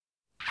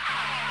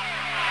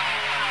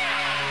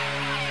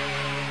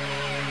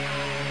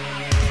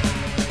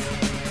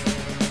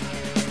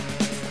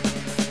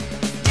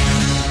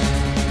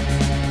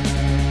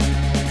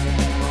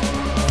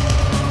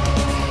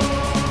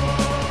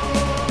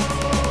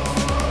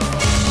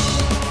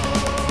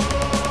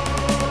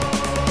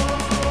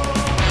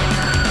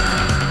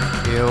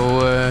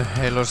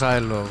og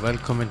sæl og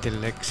velkomin til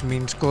Lex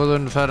mín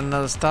skoðun farin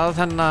að stað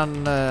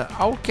þennan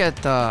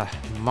ágæta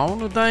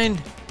mánudaginn.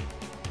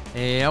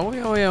 Já,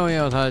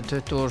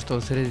 það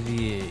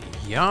 23.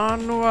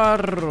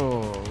 janúar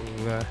og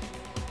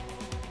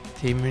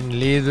tíminn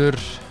líður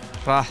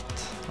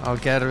hratt á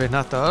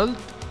gervihnatta öld.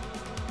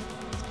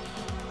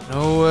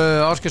 Nú,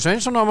 Ásgeir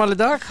Sveinsson á afmæli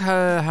í dag,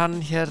 hann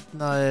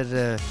hérna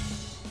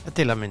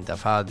til að mynda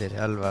faðir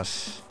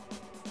Elvars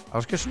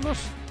Ásgeirssonar,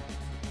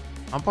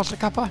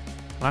 handboltakappa,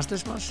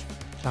 landsliðsmanns.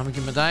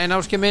 Hamingju með daginn,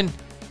 Ásgeir minn,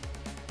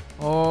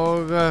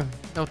 og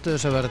njóttu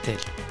þess að vera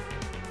til.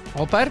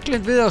 Og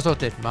Berglind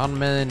Viðarsdóttir, mann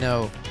með henni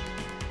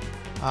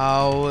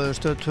á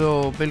Stöð 2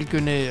 og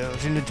Bylgjunni á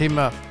sínu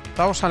tíma,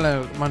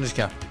 dásamleg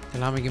manneskja. Til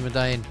hamingju með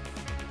daginn,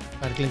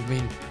 Berglind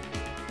mín.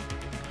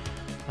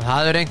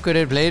 Það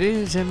einhverjir fleiri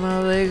sem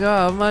að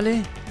eiga afmæli.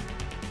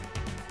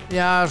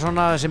 Já,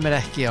 svona sem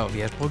ekki á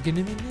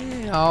fésbókinni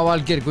minni. Á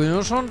Valgeir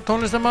Guðjónsson,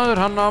 tónlistarmaður,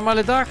 hann á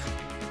afmæli í dag.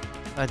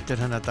 Þetta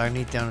hennar dag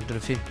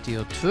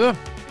 1952.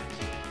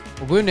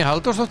 Og Guðni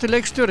Halldórsdóttir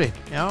leikstjóri,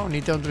 já,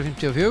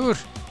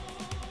 1954.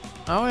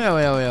 Já,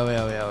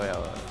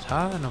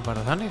 það nú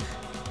bara þannig.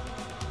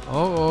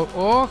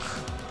 Og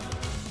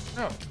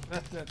já,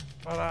 þetta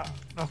bara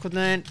nokkurn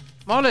veginn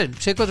málið.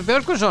 Sigvaldi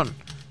Björgvinsson,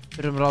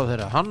 fyrir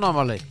ráðherra, hann á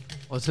afmæli.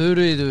 Og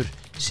Þuríður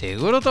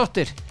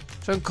Sigurðardóttir,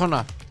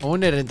 söngkona. Og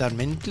hún reyndar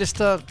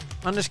myndlistar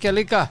manneskja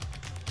líka.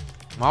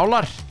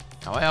 Málar.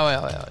 Já,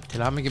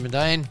 til hamingju með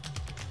daginn.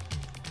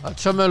 Allt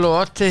Samuel og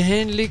Otti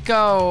hinn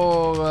líka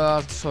og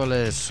allt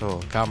svoleiðis og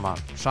gaman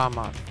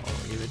saman og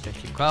ég veit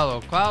ekki hvað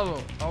og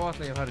þá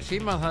ætla ég að fara í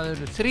síma. Það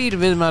eru 3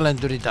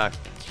 viðmælendur í dag.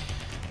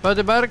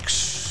 Böddi Bergs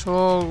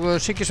og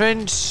Siggi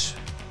Sveins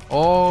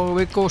og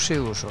Viggo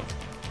Sigurðsson.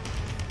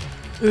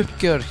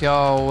 Uppgjör hjá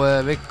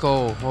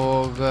Viggo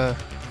og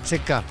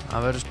Sigga.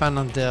 Það verður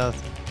spennandi að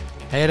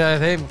heyra í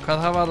þeim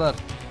hvað það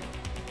varðar.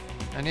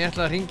 En ég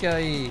ætla að hringja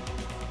í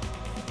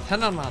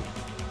þennan mann.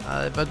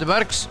 Það Böddi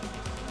Bergs.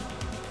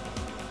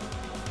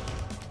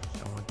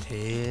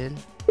 Til,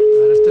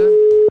 hvað ertu?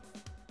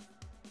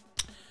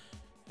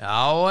 Já.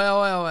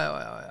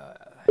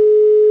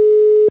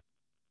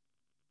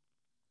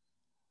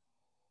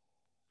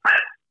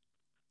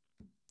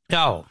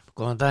 Já,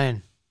 góðan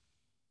daginn.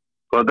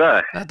 Góðan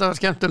dag. Þetta var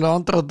skemmtilega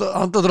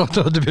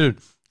andadráttaröndubyrjun.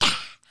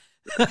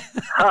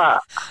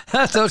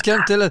 Þetta var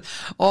skemmtileg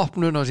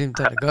opnun á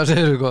símtali. Hvað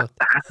segirðu gott?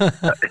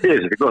 Ég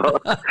sé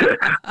gott.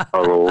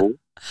 Halló.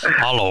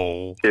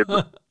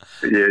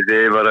 Ég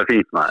segi bara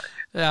fínt maður.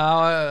 Já,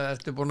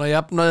 ertu búin að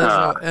jafna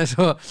eins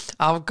og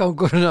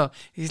afgangurinn á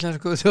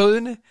íslensku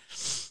þjóðinni?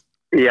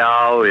 Já.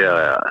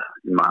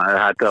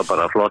 Þetta var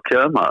bara flott hjá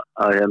þeim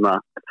að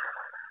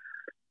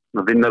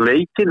vinna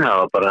leikinn.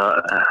 Það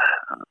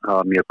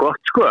var mjög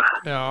gott, sko.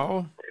 Já,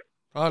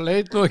 það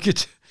leit nú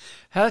ekkert.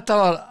 Þetta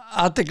var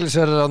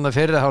athyglisverður þarna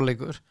fyrri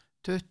hálfleikur.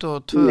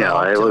 22.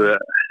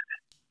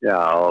 Já,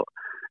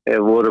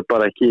 þeir voru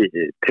bara ekki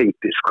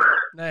tengdir, sko.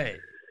 Nei.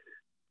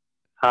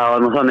 Það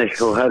var nú þannig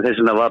og þess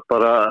vegna var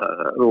bara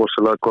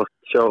rosalega gott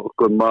hjá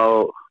Gumma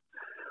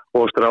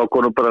og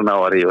strákunum bara ná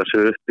að rífa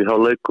sig upp í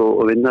hálfleik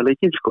og vinna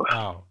leikinn, sko.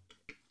 Já,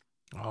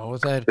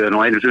 þeir... Þau nú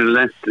einu sinni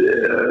lent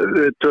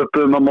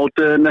töpum á móti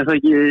en það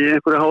ekki í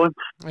einhverju HM.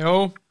 Jó,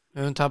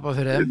 við höfum tapað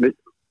fyrir þeim.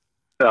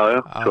 Já,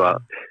 svo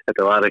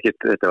þetta var ekkit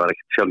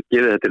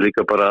sjálfgefið, þetta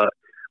líka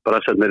bara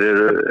sem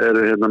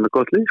eru hérna með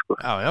gott lið, sko.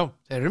 Já,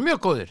 þeir eru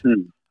mjög góðir.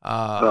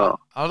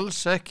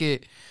 Alls ekki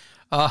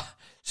að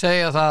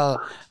segja það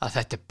að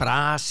þetta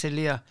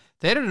Brasilía.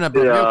 Þeir eru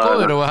nefnilega mjög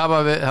góðir og hafa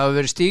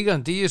verið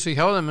stígandi í þessu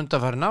hjá þeim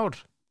undanfarin ár.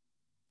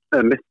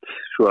 Mitt,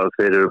 svo að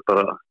þeir eru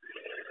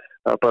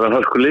bara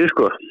hörkulið,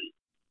 sko.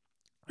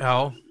 Já,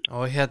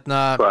 og hérna...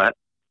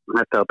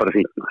 Þetta var bara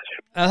fínt, maður.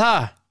 Eða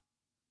það?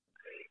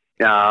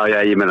 Já,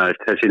 ég meina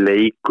þessi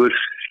leikur,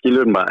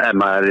 skilur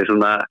maður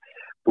svona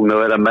búin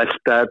að vera að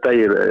melta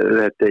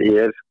þetta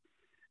er,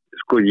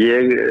 sko,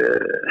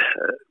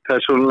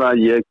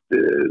 persónulega,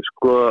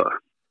 sko,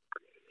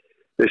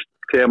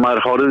 þegar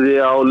maður horfði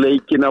á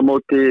leikina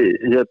móti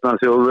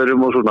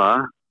Þjóðverjum og svona,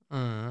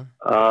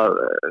 að,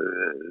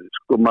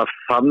 sko, maður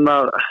fann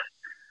að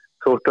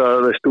þótt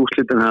að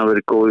úrslitin hafa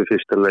verið góð í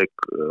fyrsta leik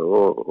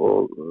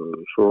og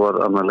svo var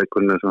annar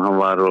leikunni sem hann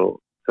var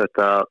og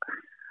þetta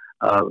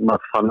að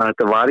maður fann að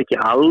þetta var ekki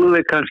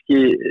alveg kannski,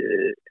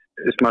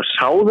 þess maður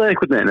sá það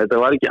einhvern veginn, þetta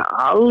var ekki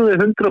alveg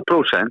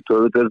 100% og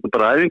þetta er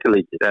bara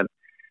æfingaleikir en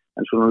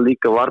svona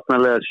líka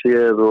varnarlega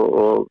séð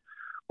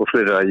og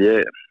fyrir að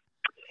ég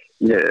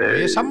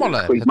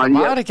sammálaði, þetta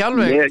var ekki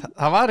alveg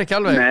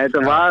Nei,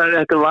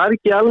 þetta var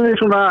ekki alveg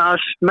svona að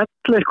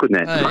smetla einhvern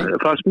veginn,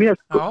 fannst mér,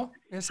 sko.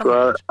 Sko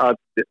að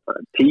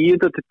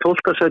 10. til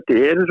 12. seti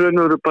raun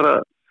og veru bara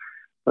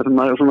það sem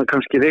maður svona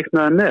kannski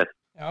reiknaði með.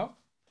 Já,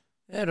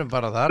 þeir eru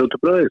bara þar.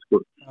 Blöði, sko.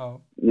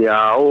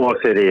 Já,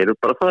 og þeir eru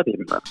bara þar.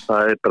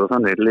 Það er bara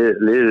þannig,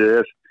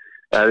 liðið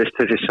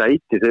þessi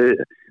sæti,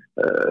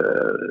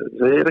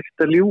 þau eru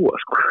ekkert að ljúga,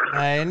 sko.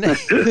 Nei,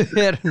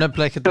 þau eru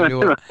nefnilega ekkert að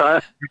ljúga.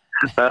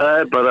 Það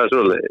er bara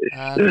svoleiðis.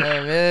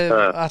 Við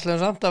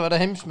ætlum samt að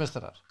vera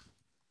heimsmeistarar.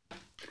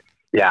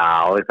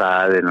 Já,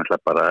 það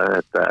náttúrulega bara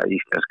þetta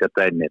íslenska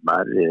dæmi,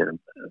 maður er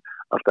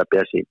alltaf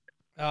bjassin.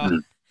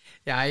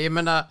 Já, ég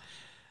meina,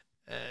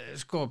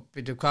 sko,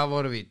 býtu, hvað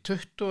voru við?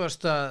 20.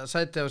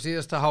 sæti á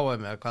síðasta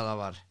HM eða hvað það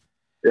var?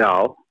 Já.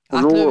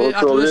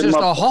 Ætlum við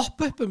sérst að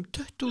hoppa upp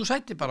 20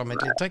 sæti bara með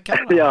tvekja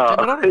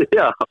ára?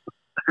 Já.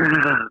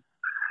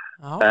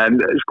 En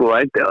sko,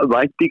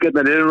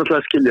 væntingarnar eru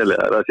náttúrulega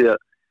skiljanlegar, af því að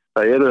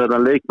það eru þarna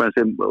leikmenn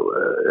sem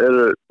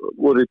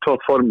voru í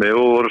toppformi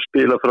og voru að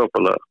spila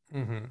frábærlega.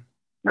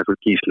 Eins og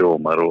Gísli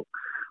Ómar og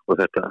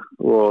þetta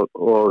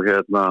og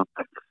hérna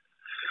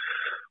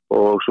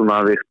og svona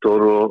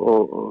Viktor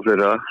og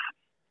fleira.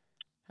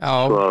 Já.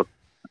 Svo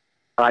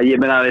að ég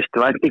meina að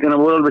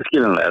væntingarnar voru alveg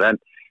skiljanlegar, en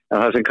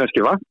það sem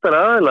kannski vantar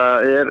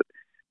aðeinslega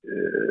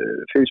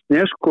finnst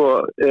mér sko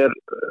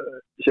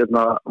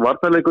hérna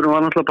varnarleikurinn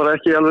var náttúrulega bara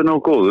ekki alveg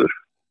nógu góður.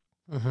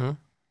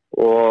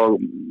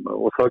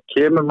 Og þá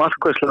kemur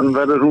markværslan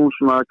verður hún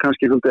svona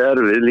kannski svolítið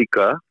erfið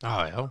líka.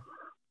 Já.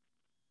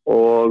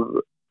 Og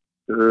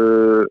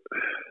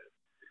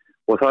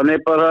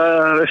þannig bara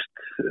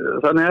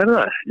þannig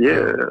það.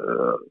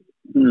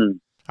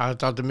 Það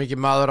er aldrei mikið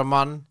maður að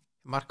mann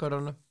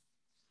markværðunum.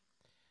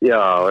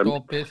 Já.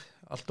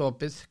 Allt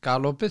opið,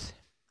 galopið.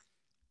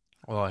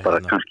 Bara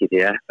kannski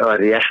það var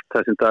rétt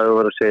það sem Dagur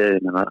var að segja,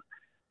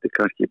 þetta er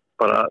kannski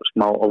bara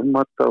smá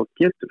ofmatta og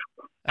getur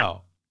sko.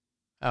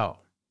 Já.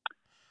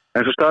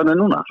 En svo staðan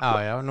núna sko.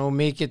 Já, nú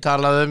mikið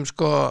talað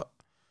sko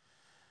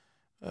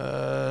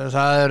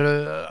það eru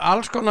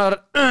alls konar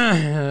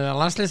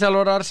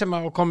landsliðsþjálfarar sem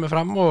hafa komið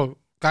fram og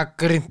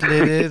gagnrýnt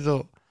liðið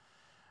og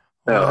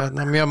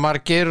mjög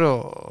margir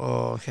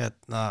og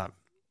hérna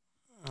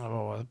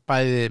og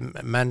bæði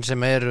menn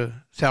sem eru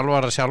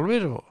þjálfarar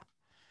sjálfir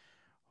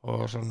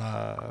og svona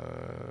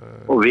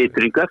og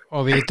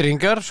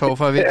vitringar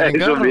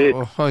sófavitringar og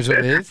eins og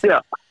við. Já.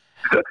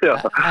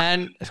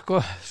 En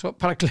sko, svo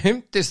bara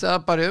glemtist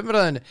það bara í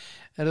umræðinni.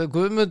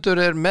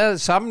 Guðmundur með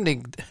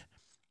samning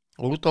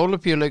út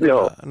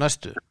Ólympíuleikana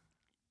næstu.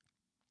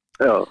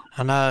 Já.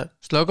 Hann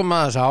slökum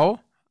aðeins á,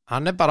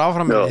 hann bara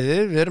áfram með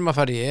við erum að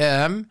fara í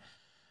EM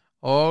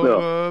og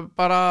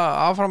bara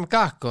áfram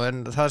gakk,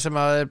 en það sem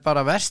er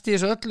bara verst í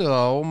þessu öllu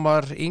að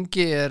Ómar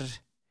Ingi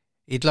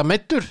illa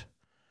meiddur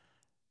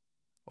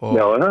og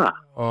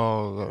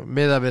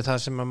miðað við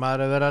það sem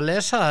maður verið að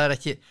lesa, það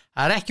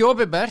er ekki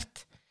opinbert.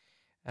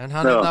 En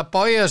hann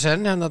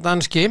Bójasen,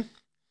 danski,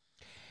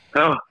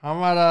 hann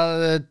var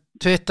að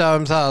twitta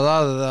það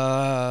að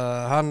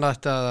hann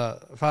ætti að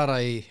fara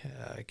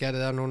gerði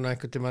það núna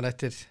einhvern tímann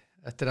eftir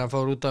að hann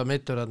fór út af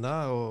meiddur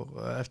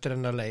og eftir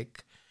hennar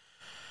leik,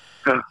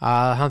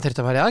 að hann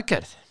þyrfti að fara í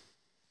aðgerð.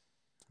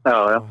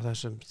 Og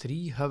þessum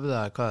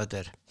þríhöfða, hvað þetta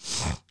er.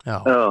 Já.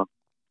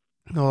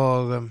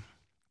 Og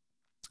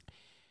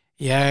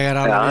ég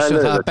alveg vissu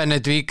það að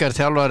Bennett Víkar,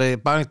 þjálfari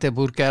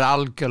Magdeburg,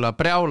 algjörlega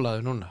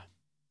brjálaður núna.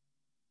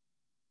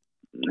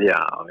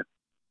 Já.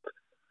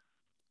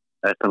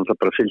 Þetta náttúrulega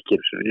bara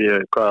fylgir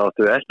hvað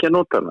áttu ekki að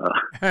nota hana.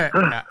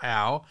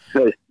 Já.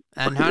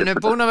 En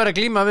hann búinn að vera að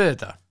glíma við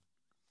þetta.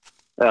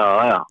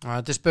 Já. Og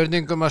þetta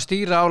spurning að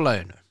stýra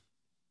álaginu.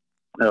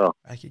 Já.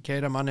 Ekki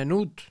keyra mannin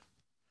út.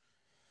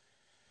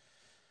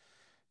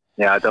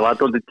 Já, þetta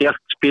var dálítið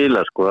djarft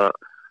spila sko.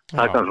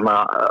 Það kan svona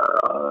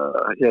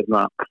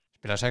hérna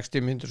spila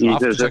 60 mínútur, svo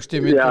aftur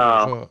 60 mínútur.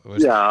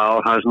 Já,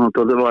 það er svona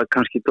dálítið, var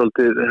kannski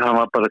dálítið, hann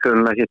var bara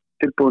greinilega ekki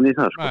tilbúin í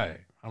það sko. Nei,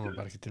 hann var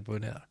bara ekki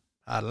tilbúin í það.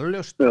 Það er alveg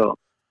ljóst.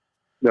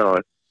 Já.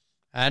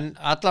 En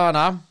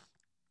allavega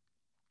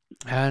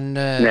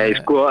nei,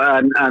 sko,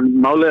 en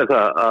málið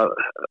það að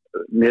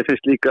mér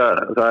finnst líka,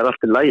 það er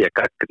alltaf lægi að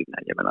gaggrina,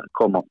 ég meina,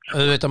 koma.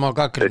 Auðvitað má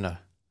gaggrina.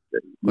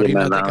 Ég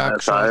meina,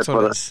 það er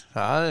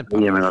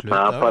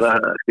bara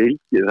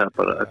fylgir, það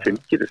bara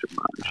fylgir þessum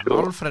maður.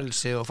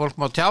 Málfrelsi og fólk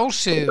má tjá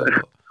sig og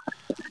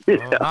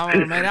það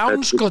var meiri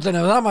ánskotin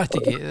ef það mætti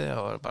ekki.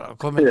 Það var bara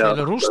komið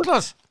til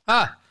Rússlands.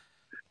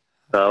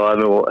 Það var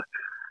nú,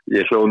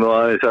 ég hló nú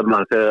aðeins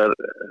saman þegar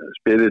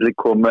spyrirli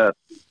kom með,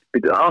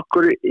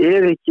 akkur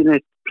ekki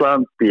neitt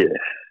plan B?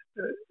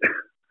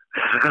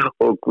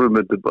 Og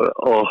Guðmundur bara,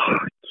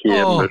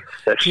 kemur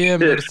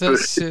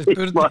þessi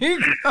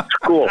spurning.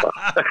 Sko,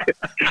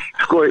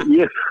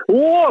 ég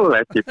þól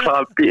ekki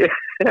plan B.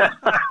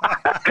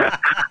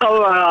 Það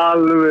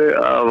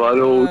var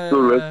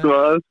ótrúlegt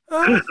maður.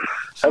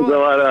 Það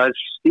var að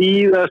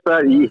síðasta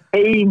í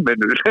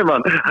heiminu sem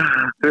hann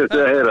þurfti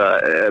að heyra.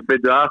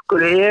 Byrju,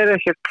 akkur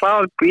ekki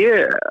plan B?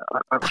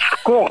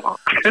 Sko,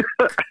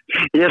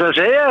 ég að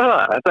segja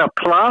það, þetta er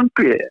plan B.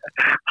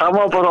 Það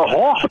má bara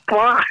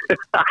hoppa.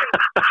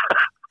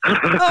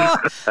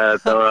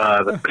 Það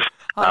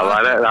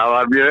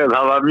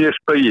var mjög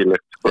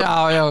spauðilegt sko.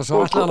 Já, svo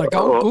ætlaði hann að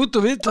ganga út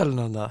úr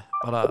viðtalinn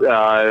bara.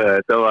 Já,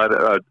 þetta var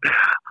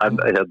hann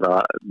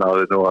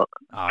náði nú að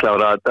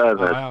klára þetta,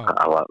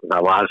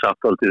 það var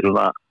samt alltaf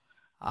svona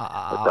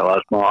þetta var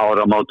smá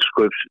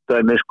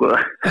áramótskaups-dæmi sko.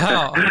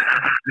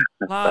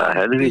 Það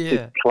helviti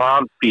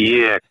plan B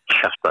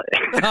kjaftaði.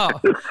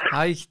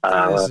 Hætti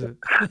þessu.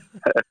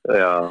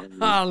 Já.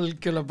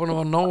 Algjörlega búin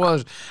að nóa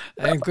þess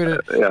hann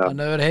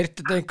hefur heyrt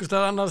þetta einhver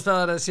staðar annar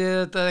staðar að sé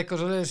þetta eitthvað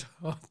svo leiðis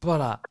og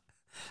bara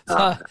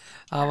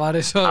það var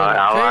eins og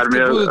kveikt í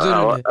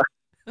búðuturinni.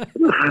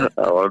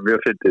 Það var mjög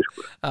fyndið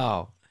sko. Já.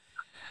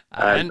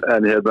 En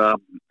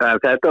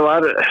þetta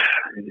var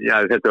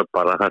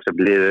bara það sem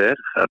liðið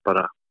það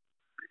bara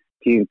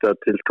 10.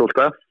 til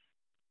 12.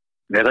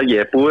 Er það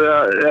ekki búið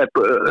að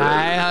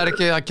Nei, það er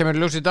ekki, það kemur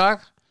ljós í dag.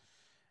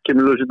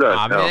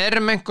 Við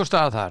erum einhver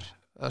stað þar.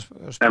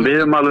 En við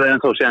erum alveg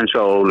ennþá séns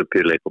á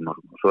Ólympíuleikum og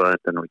svo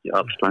þetta er nú ekki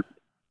alls langt.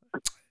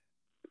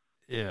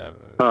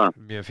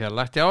 Mjög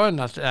fjarlægt, já,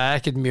 en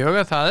ekkert mjög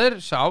að það er,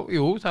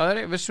 það er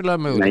vissulega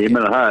möguleiki. Nei, ég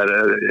meina það er,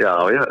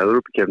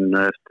 Evrópukeppnin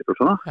eftir og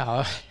svona. Já,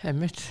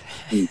 einmitt.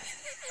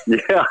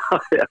 Já,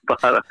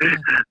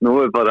 nú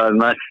er bara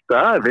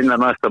vinna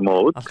næsta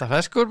mót. Alltaf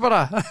feskur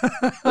bara.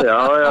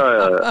 Já,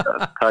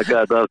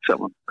 taka þetta allt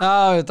saman. Já,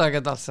 við taka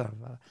þetta allt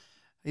saman.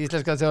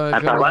 Íslenska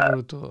þjóðin fjörður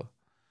út og...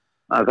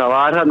 Það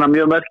var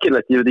mjög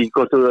merkilegt, ég veit ekki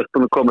hvort þú ert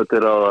búin að koma til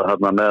á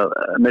með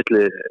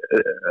milli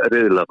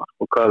riðlana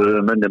og hvað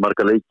er munni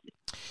marga leiki.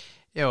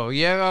 Já,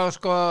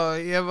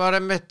 ég var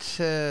einmitt,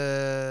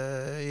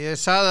 ég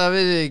sagði það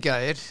við þig í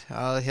gær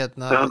að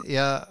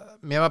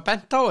mér var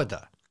bent á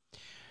þetta.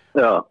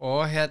 Já.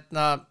 Og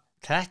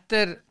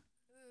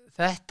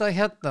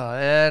þetta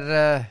er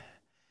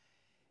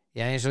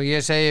eins og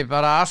ég segi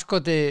bara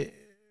askoti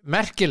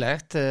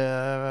merkilegt,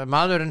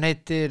 maðurinn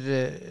heitir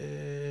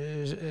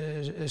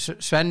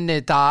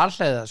Svenni Dahl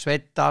eða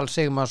Sveinn Dahl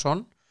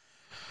Sigmarsson.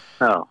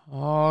 Já.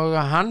 Og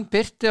hann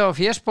birti á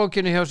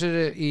fésbókinu hjá sér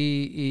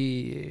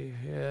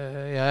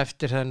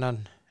eftir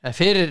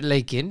fyrir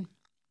leikinn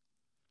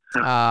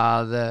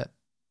að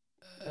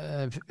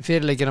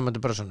fyrir leikinn á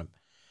móti Brössunum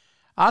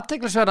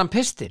athyglisverðan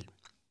pistil.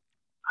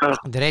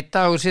 Þetta er 1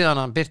 dagur síðan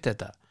hann birti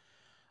þetta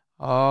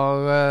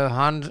og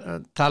hann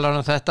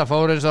talar þetta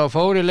fór eins og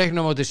fór í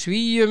leiknum móti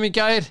Svíum í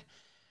gær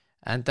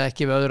enda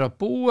ekki við öðru að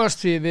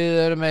búast því við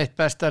erum með eitt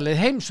besta lið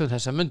heims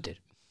þessa mundir.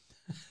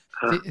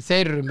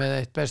 Þeir eru með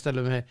eitt besta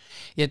lið heims.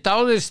 Ég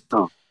dáðist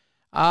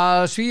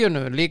að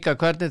Svíunum líka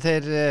hvernig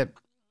þeir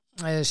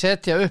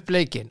setja upp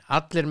leikinn.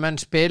 Allir menn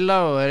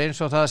spila og er eins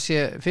og það sé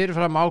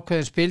fyrirfram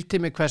ákveðin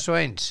spiltími hvers og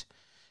eins.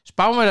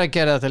 Spánverjar að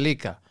gera þetta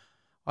líka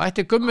og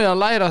ætti Gummið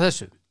að læra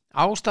þessu.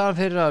 Ástæðan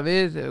fyrir að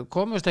við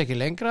komumst ekki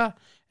lengra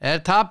er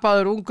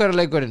tapaður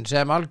Ungverjaleikurinn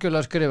sem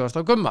algjörlega skrifast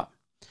á Gumma.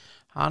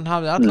 Hann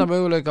hafði alla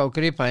möguleika að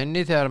grípa inn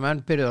í þegar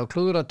menn byrjuðu að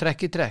klúðra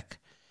trekk í trekk.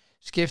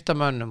 Skipta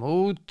mönnum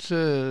út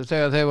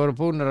þegar þeir voru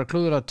búnir að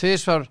klúðra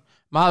tvisvar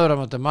maður á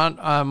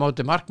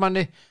móti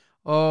markmanni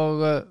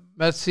og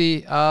með því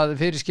að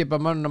fyrirskipa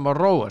mönnum að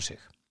róa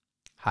sig.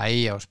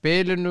 Hægja á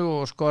spilinu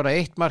og skora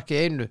 1 mark í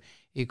einu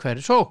í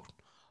hverju sókn.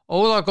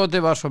 Óðagoti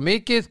var svo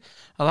mikið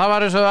að það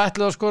var eins og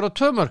ætlaði að skora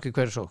 2 mörk í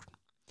hverju sókn.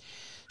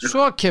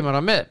 Svo kemur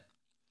hann með.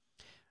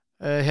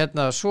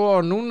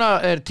 Svo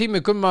núna er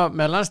tími Gumma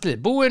með landslið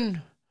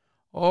búinn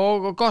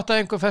og gott að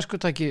einhver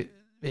ferskutaki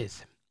við.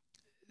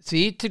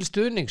 Því til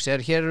stuðnings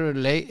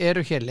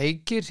eru hér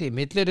leikir í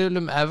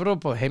milliriðlum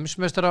Evrópu og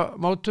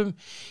heimsmeistaramótum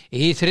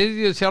í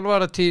 3.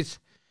 þjálfaratíð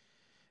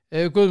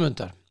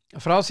Guðmundar.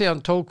 Frá því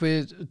hann tók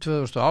við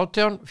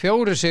 2018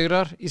 4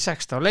 sigrar í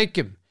 16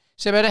 leikjum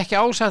sem er ekki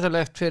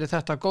ásættilegt fyrir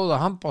þetta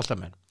góða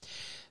handboltamenn.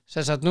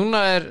 Sem sagt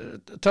núna er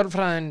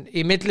tölfræðin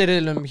í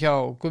milliriðlum hjá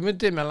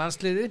Guðmundi með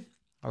landsliði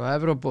á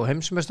Evrópu og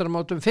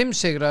heimsmeistaramótum 5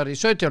 sigrar í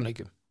 17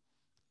 leikjum.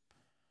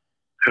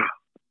 Já.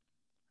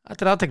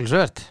 Þetta er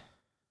athyglisvert.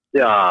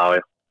 Já.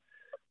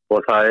 Og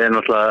það er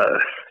náttúrulega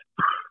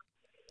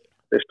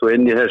veistu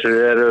inn í þessu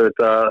eru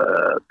þetta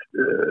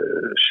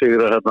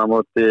sigrar á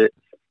móti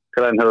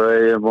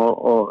Grænhöfðaeyjum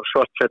og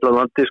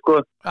Svartfjallalandi sko.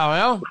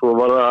 Já. Svo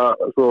var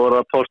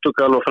það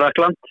Portugal og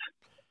Frakkland.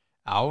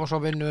 Já, og svo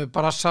vinnum við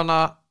Brassana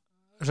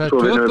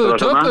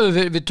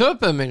við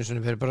töpuðum einu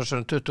sinni fyrir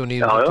Brassana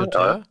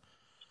 29-20.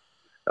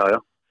 Já.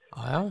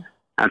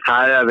 En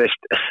það er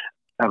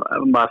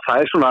maður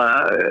fær svona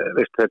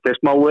þetta er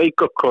smá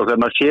wake-up call þegar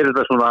maður sér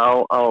þetta svona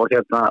á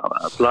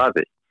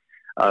blaði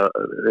að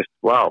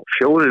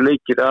 4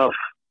 leikir af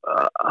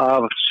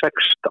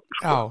 16 sko.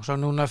 Já, svo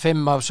núna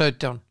 5 af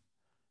 17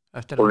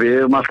 og við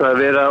erum alltaf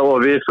að vera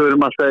og við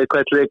förum alltaf í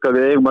hvert leik að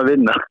við eigum að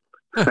vinna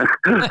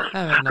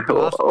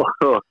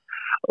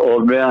og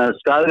meðan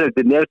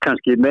staðreyndin er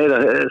kannski meira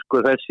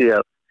sko þessi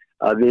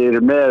að við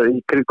erum með í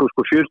kringum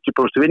sko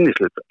 40%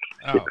 vinningshlutar.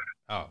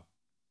 Já.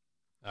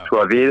 Svo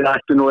að við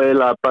ættum nú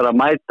eiginlega bara að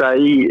mæta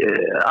í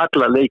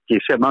alla leiki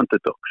sem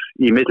underdogs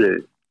í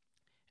milliði.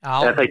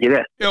 Er það ekki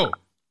rétt? Jú,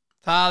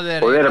 það er...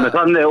 Og vera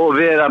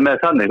með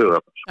þannig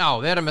hugafar. Já,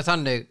 vera með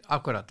þannig,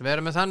 akkurat,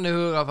 vera með þannig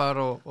hugafar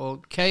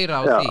og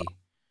keyra á því.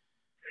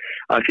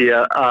 Af því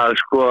að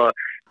sko,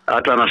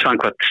 allan að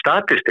samkvæmt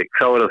statistik,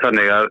 þá er það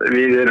þannig að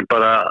við erum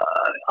bara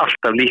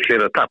alltaf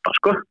líklegir að tapa,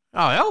 sko.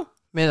 Já,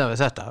 miðað við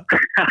þetta.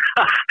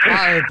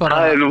 Það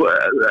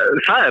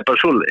er bara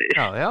svoleiðis.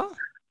 Já.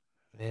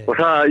 Og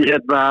það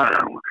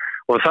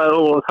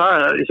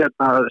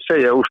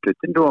segja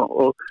úrslitin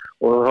og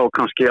þá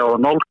kannski á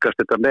að nálgast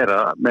þetta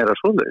meira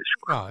svoleiðis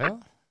sko. Já.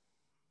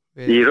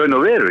 Í raun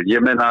og veru,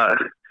 ég meina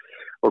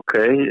ok,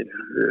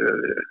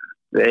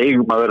 við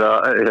eigum að vera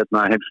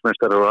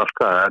heimsmeistarar og allt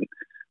það, en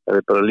ef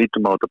við bara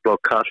lítum á þetta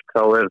blokk kalt,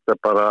 þá þetta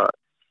bara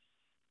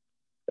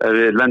ef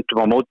við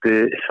lendum á móti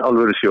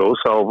alvöru sjó,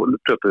 þá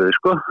töpum við,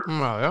 sko.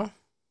 Já.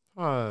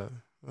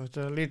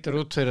 Þetta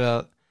lítur út fyrir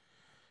að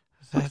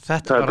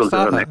þetta er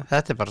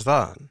bara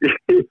staðan.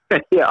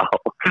 Já,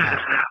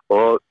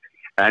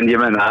 en ég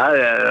meina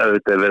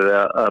þetta er verið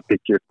að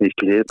byggja upp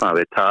nýtt lið, maður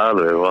veit það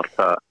og allt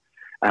það,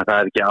 en það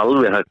er ekki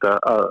alveg hægt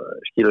að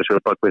skýra sér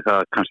bak við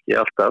það kannski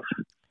alltaf.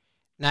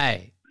 Nei,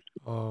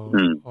 og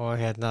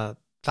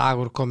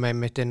Dagur kom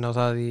einmitt inn á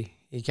það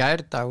í gær,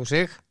 Dagur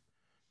sig,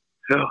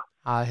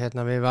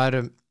 að við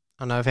værum,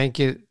 hann hafi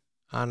fengið,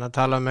 hann að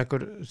tala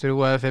einhver 3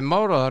 eða 5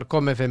 ár og það er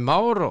komið 5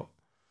 ár og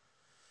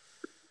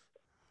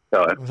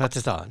þetta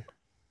er staðan.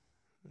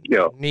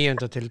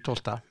 9. til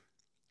 12.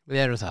 Við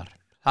erum þar.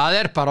 Það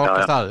er bara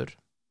okkar staður.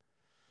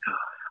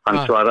 Hann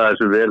svaraði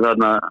þessu vel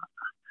þarna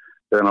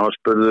þegar hann var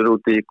spurður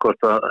út í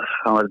hvort að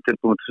hann var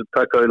tilbúin til að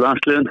taka í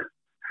landsliðin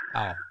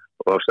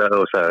og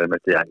sagði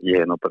mér, ég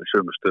er nú bara í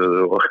sömu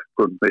stöðu og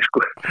Gummi, sko.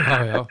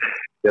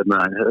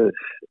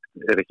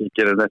 Er ekki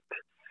gera neitt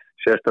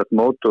sérstakt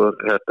mót og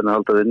þetta er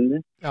halda vinni.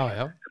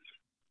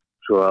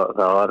 Svo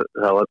það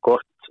var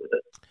gott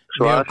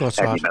svar.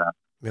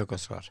 Mjög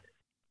gott svar.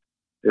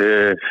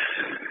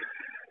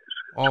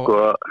 Sko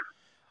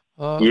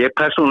ég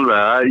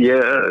persónulega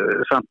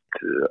samt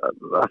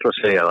ætla að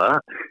segja það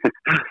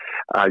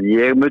að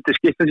ég myndi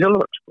skipta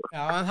sjálfur, sko.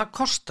 Já, en það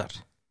kostar.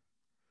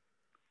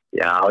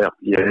 Já,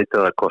 ég veit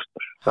að það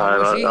kostar. Það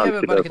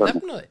hefur bara ekki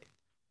nefnaði.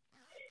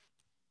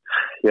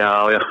 Já,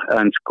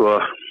 en sko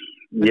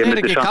ég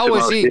myndi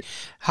samt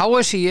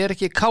HSI er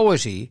ekki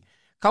KSI.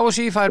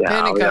 KSI fær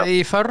peninga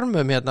í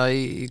förmum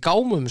í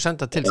gámum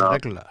senda til sem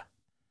reglulega.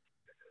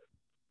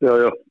 Já,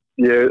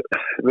 ég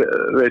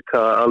veit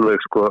það alveg,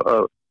 sko,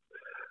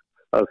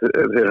 að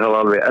þeir hafa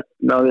alveg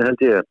efnaði,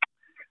 held ég,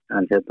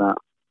 en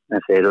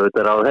þeir eru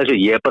auðvitað á þessu.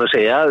 Ég er bara að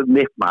segja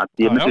mitt mat,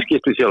 ég myndi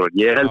skipta sjálfur.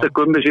 Ég held að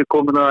Gummi sé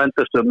komin á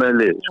endastöð með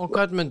lið, sko. Og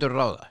hvað myndur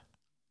ráða?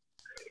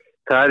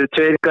 Það eru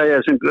 2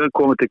 gæjar sem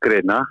komið til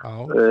greina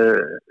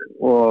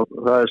og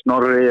það er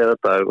Snorri eða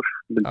Dagur,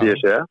 myndi ég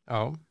segja.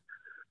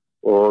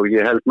 Og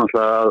ég held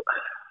náttúrulega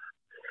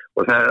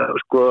og það,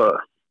 sko,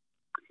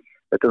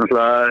 þetta er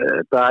náttúrulega,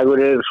 Dagur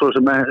er svo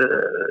sem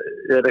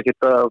er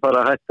ekkert að fara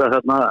að hætta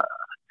þarna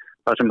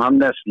það sem hann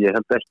er, ég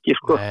held ekki,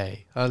 sko. Nei,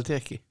 það held ég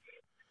ekki.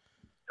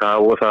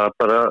 Og það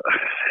bara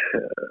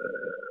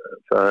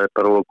það er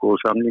bara góð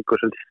samning og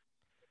svolítið.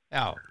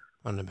 Já,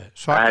 hann er með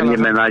svakalega. En ég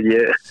meina,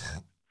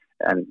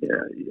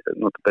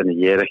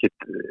 ég er ekkit,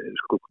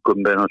 sko,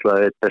 Gummi er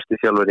náttúrulega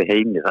besti þjálfari í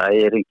heimi, það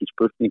er engin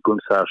spurning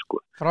það, sko.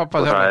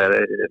 Frábæð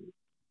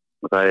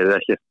og það er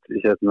ekkert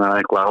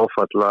eitthvað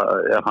áfall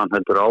ef hann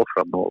heldur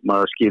áfram og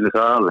maður skilur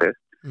það alveg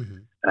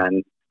en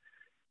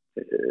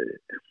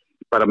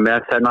bara með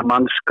þennan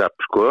mannskap,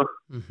 sko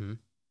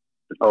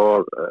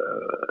og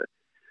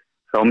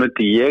þá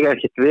myndi ég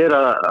ekkert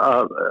vera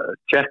að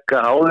tjekka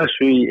á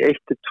þessu í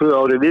 1-2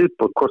 ári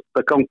viðbót hvort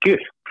það gangi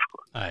upp, sko.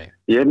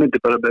 Ég myndi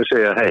bara að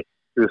segja, hei,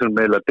 við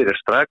þurfum eiginlega að byrja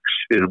strax,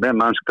 við erum með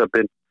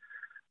mannskapin,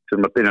 við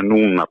þurfum að byrja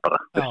núna bara.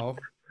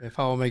 Við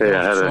fáum ekki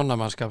svona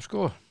mannskap,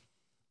 sko.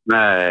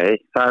 Nei,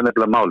 það er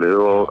nefnilega málið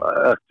og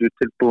ertu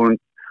tilbúin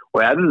og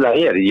ef það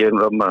ég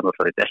maður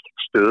náttúrulega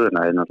ekkert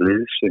stöðuna innan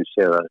liðsins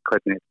eða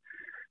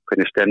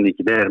hvernig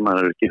stemningin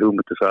maður er ekki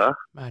hugmyndu það.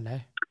 Nei.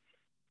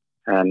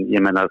 En ég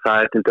meina það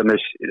er til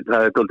dæmis,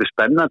 það er dálítið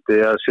spennandi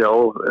að sjá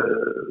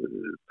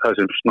það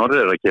sem Snorri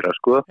er að gera,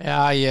 sko. Já,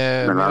 ég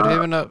er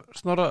hrifinn að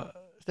Snorra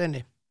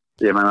Steini.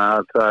 Ég meina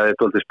það er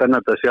dálítið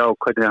spennandi að sjá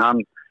hvernig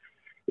hann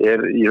er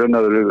í raun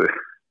og veru,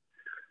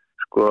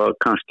 sko,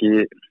 kannski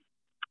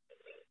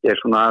ég er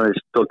svona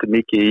aðeins dálítið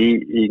mikið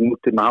í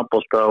nútíma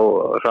handbolta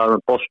og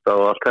hraðan bolta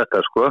og allt þetta,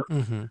 sko.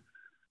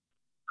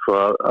 Svo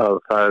að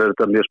það er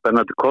auðvitað mjög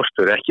spennandi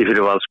kostur, ekki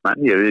fyrir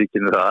valsmenn, ég veit ekki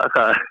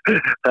það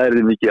er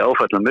mikið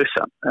áfall að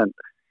missa,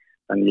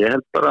 en ég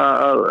held bara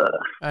að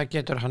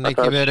getur hann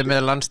ekki verið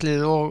með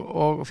landslið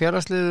og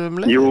fjárhagslið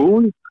leið? Jú.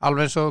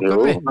 Alveg eins og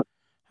Gummi?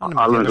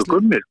 Alveg eins og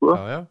Gummi, sko.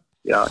 Já,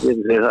 ég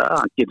segi það,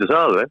 hann getur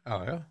það alveg.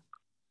 Já.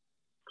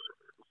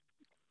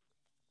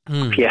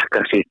 Fekk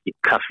að sér í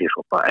kaffi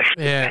svo bara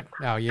eftir.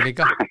 Já, ég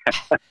líka.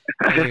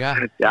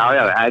 Já,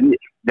 en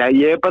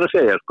ég er bara að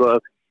segja, sko,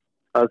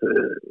 að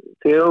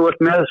þegar þú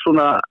ert með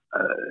svona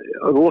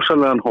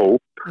rosalegan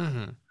hóp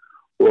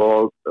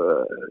og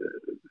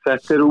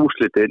þetta eru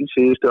úrslitin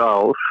síðustu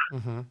ár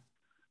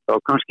þá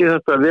kannski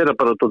þetta að vera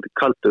bara dálítið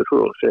kaldur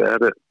og segja,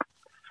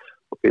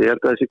 ég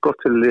held að það sé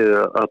gott fyrir liðið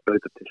að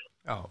breyta til.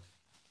 Já.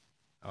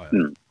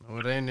 Nú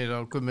reynir á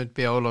Guðmund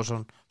B.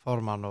 Ólafsson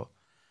formann og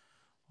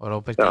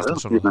Róbert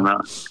Gíslason.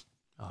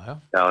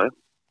 Já,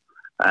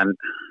 en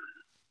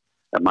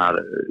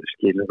maður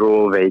skilur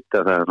og veit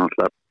að það er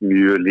náttúrulega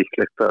mjög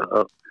líklegt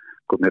að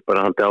Gummi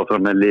bara haldi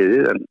áfram með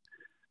liðið en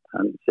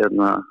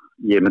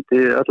ég myndi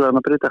allavega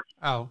að breyta.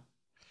 Já.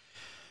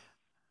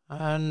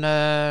 En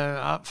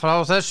frá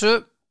þessu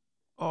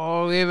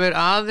og yfir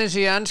aðeins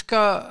í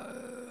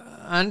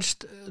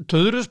ennst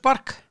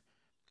Töðruspark.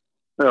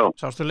 Já.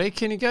 Sástu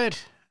leikinn í gær?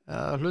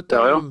 Eða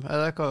hlutunum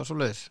eða eitthvað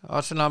svoleiðis.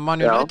 Arsenal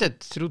Man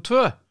United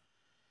 3-2.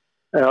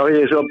 Já,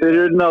 ég svo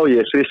byrjun á,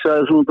 ég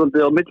svissaði svona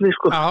dóldið á milli,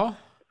 sko. Já.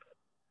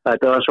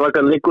 Þetta var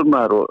svaka leikur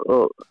maður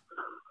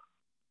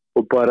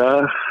og bara,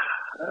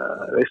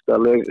 veist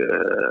alveg,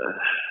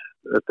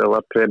 þetta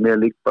var Premier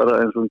League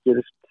bara eins og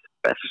gerist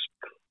best.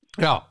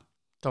 Já,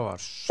 það var...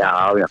 Já,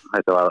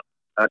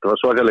 þetta var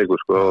svaka leikur,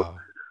 sko.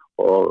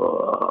 Og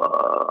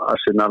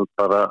Arsenal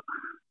bara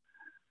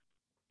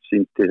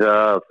sýndi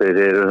það að þeir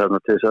eru þarna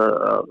til þess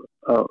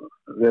að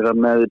vera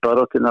með í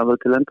baráttin alveg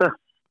til enda.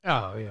 Já,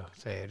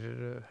 þeir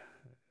eru,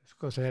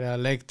 sko, þeir eru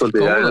að leik til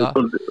góða.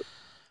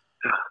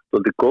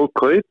 Svolítið góð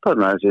kaup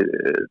hana, þessi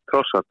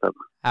Trossard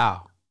hana. Já,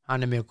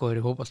 hann mjög góður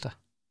í fótbolta.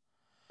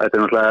 Þetta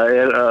er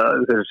náttúrulega,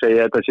 þegar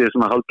segja þetta sé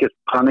svona hálfgert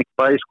panic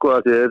buy, sko,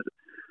 að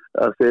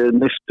þeir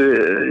mistu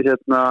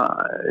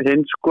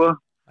hinn, sko.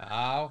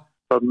 Já.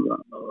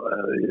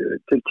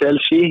 Til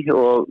Chelsea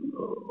og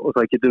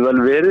það getur vel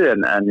verið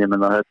en ég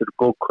menna þetta er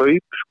góð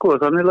kaup, sko,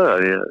 þannig laga.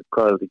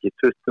 Hvað er þetta ekki,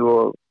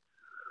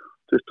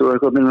 20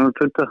 eitthvað miljónir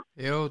punta?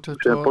 Jú,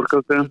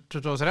 23.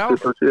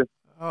 23.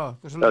 Já,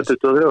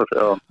 23 ár,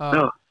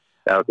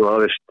 já, þú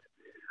hafist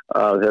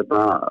að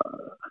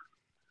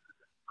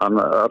hann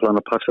allan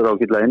að passa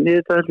ágætlega inn í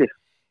þetta, held ég.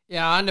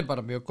 Já, hann er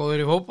bara mjög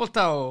góður í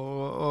fótbolta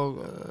og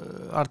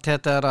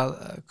Arteta er að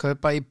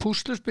kaupa í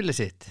púsluspili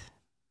sitt.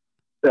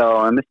 Já,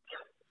 einmitt.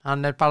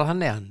 Hann er bara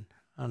þannig,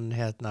 hann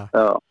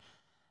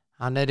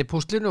er í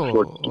púslinu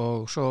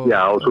og svo...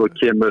 Já, og svo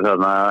kemur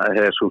þarna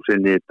Jesus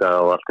inn í þetta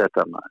og allt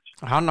þetta.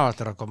 Hann á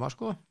eftir að koma,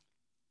 sko.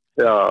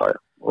 Já,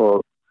 og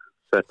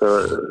þetta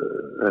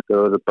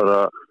verður bara...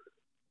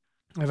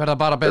 Það verður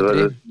bara betri. Það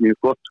verður mjög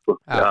gott, sko.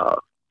 Já.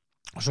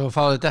 Og svo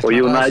fáðu þetta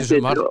eftir að þessi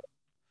sumar.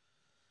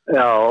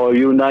 Já, og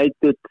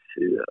United,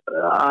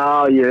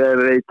 ég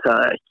veit það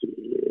ekki.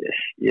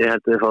 Ég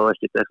held að það fáðu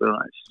ekki þetta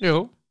næst. Jú.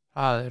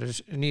 Það eru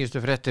nýjustu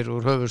fréttir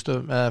úr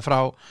höfustöðum eða frá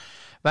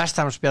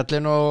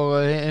Vestham-spjallin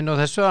og inn á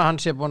þessu að hann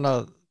sé búin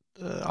að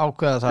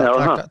ákveða það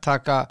að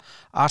taka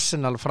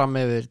Arsenal fram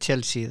yfir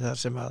Chelsea þar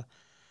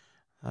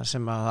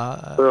sem að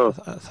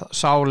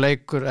sá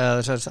leikur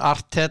eða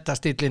Arteta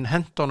stílinn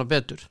henton og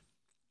betur.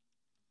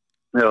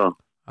 Já.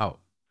 Já,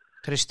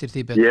 tristir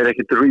því betur.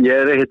 Ég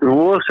er ekkit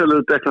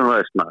rosalega Declan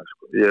Rice maður,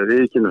 sko. Ég er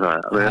ekki með það.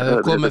 Það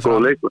er komið frá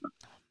leikuna.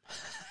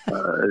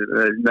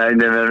 Nei,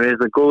 mér finnst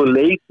það góð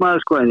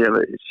leikmaður, sko, en ég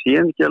sé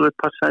ekki alveg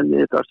passa henni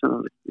í þetta Arsenal,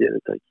 ég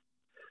veit ekki.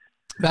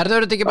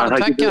 Verður þetta ekki bara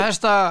að tvekja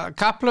þesta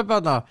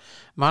kapplöfana,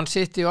 Man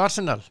City og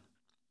Arsenal?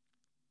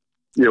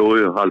 Jú,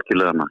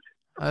 algjörlega maður.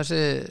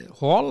 Þessi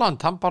Haaland,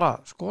 hann bara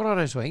skorar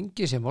eins og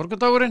engi sem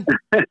morgundagurinn.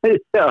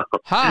 Já,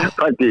 hann er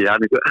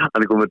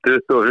komið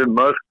 25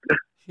 mörg.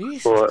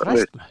 Jesus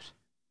Christ, maður.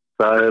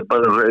 Það er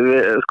bara,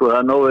 sko,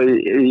 það er nógu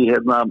í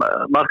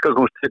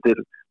markakomstvittir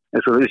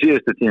eins og við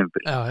síðustu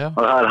tímabil. Og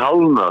það er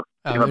hálfnað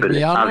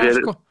tímabili.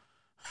 Sko.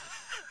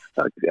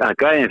 Það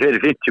gæðin fyrir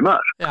 50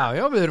 mörg. Já,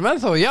 við erum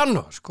ennþá í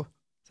janúar, sko.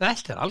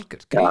 Þetta er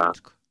algjört grín,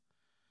 sko.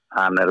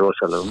 Hann er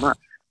rosalega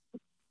maður.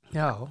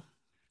 Já.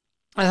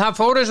 En það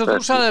fór eins og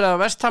þú sagðir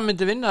að West Ham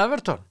myndi vinna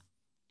Everton.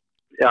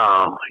 Já,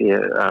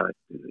 ég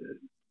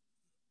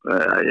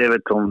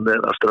veit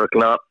að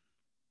ströggla.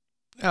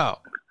 Já.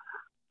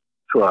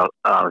 Svo að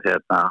ég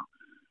held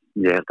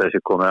að þessi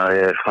komið að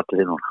ég er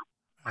fallið núna.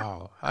 Já,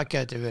 það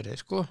geti verið,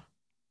 sko.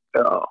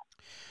 Já.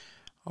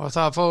 Og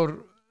það fór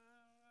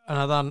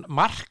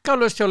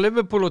markalaust hjá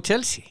Liverpool og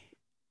Chelsea.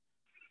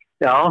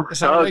 Já,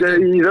 það er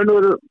í raun og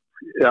veru,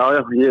 já,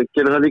 ég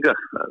gerði það líka.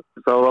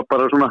 Það var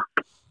bara svona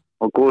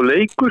og góð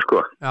leikur, sko.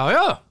 Já.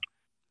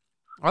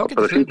 Það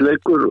var fínt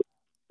leikur,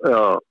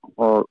 já,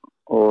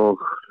 og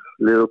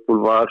Liverpool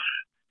var,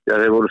 já,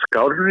 þeir voru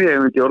skárri, ég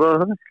hef ekki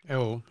orðað það.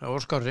 Jú, það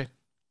voru skárri.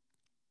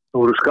 Það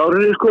voru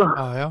skárri, sko.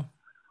 Já.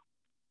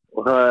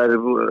 Og það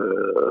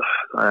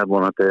er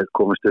vonandi að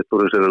komast upp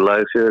úr þessari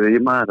lagsér í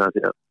maður það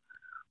því að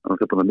hann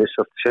er búin að missa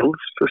allt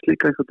sjálfs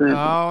líka einhvern veginn.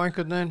 Já,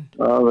 einhvern veginn.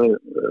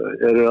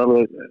 Það eru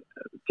alveg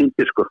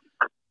tímpir, sko.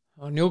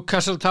 Og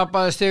Newcastle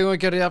tapaði stigum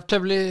og gerði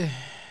jafntefli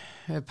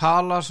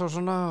Palace og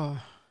svona.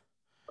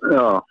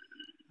 Já.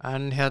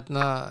 En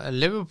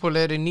Liverpool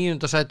er í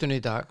 9. sætinu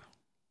í dag.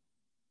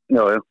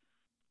 Já.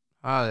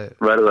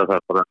 Verða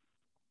það bara.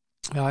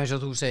 Já, eins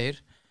og þú segir.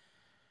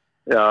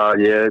 Já,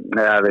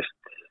 veist.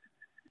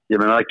 Ég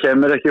meina, það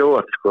kemur ekki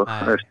óvart, sko.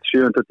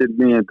 7. til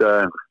 9.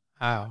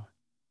 Já.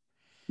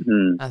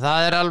 En það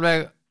er alveg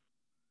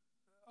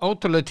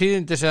ótrúlega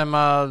tíðindi sem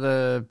að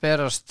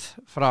berast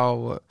frá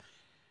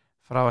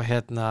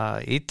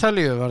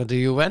Ítalíu, var þetta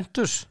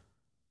Juventus?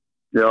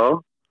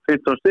 Já,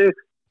 15 stig.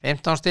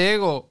 15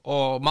 stig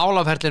og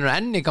málaferlinu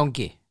enn í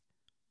gangi.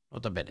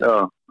 Notabene.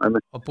 Já,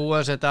 og búið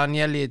að setja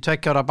Agnelli í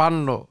 2 ára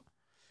bann og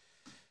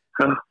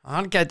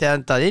hann gæti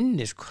endað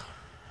inni, sko.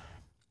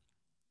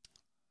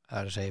 Það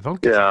er að segja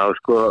fangis. Já,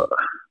 sko,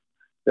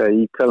 þegar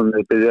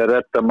Ítalíu byrja að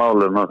redda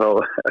málum og þá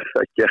er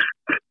það gert.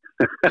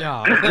 Já,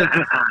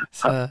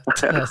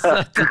 þetta er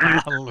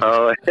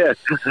alveg.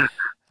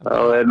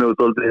 Það nú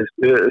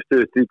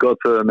stutt í gott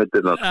fyrir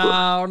myndina, sko.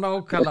 Já,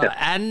 nákvæmlega.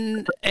 En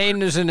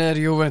einu sinni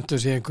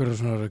Juventus í einhverju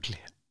svona rugli.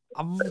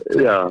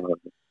 Já.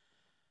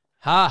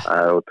 Það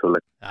er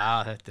ótrúlegt. Já,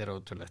 þetta er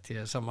ótrúlegt.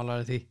 Ég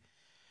sammálaði því.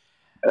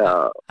 Já.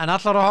 En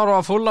ætlar að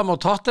horfa á Fulham og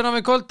Tottenham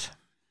í kvöld?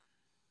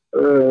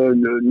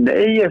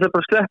 Nei, ég ætla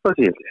bara að sleppa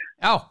því.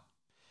 Já.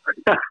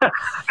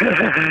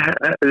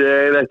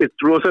 Ég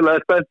ekkert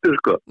rosalega spenntur,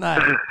 sko. Nei.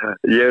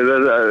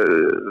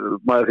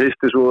 Maður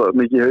hristi svo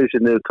mikið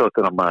hausinn niður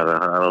Tottenham, maður,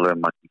 það er alveg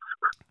magn,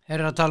 sko.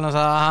 Að tala um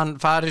það að hann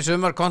fari í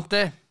sumar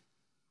Conte?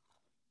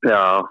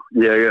 Já,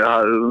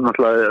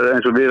 náttúrulega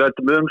eins og við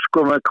rættum sko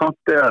með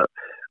Conte að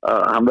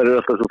hann verður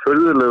alltaf svo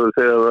furðulegur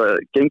þegar það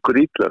gengur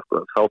illa, sko.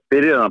 Þá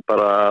byrjar hann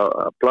bara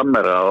að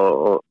blammera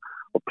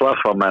og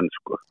plaffa menn,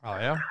 sko.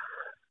 Já.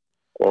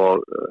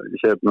 Og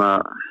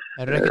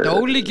eru ekkert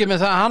ólíki með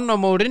það hann og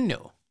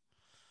Mourinho?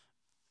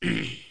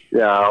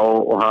 Já,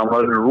 og hann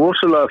var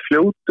rosalega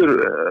fljótur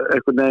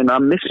einhvern veginn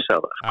að missa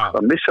það, sko,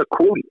 að missa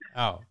kúli.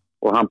 Já.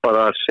 Og hann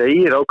bara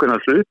segir ákveðna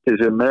hluti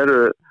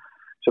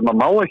sem að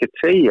má ekkert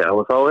segja,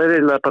 og þá er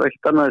eiginlega bara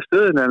ekkert annað í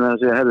stöðinu en að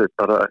segja, herri,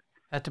 bara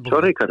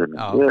sorry, Karin,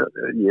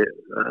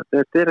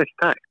 þetta er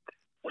ekkert hægt.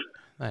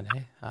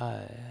 Nei,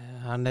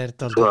 hann er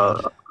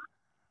dálítið.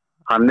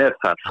 Hann er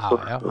þar, sko.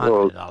 Já,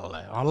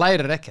 hann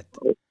lærir ekkert.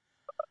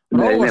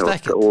 Róast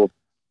ekkert.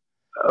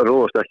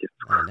 Róast ekkert.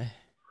 Nei,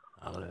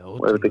 alveg ótrúlega.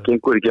 Og ef þetta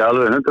gengur ekki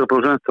alveg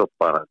 100% þá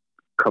bara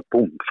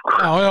kabúm, sko.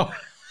 Já.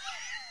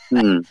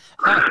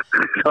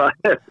 Það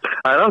er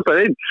alltaf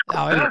eins, sko.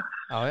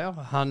 Já,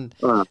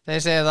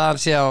 þeir segja að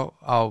hann sé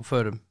á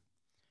förum.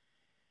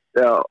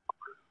 Já.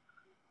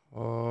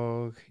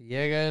 Og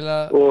ég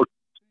eiginlega... Og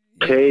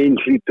Kane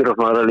hlýtur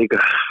að fara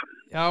líka.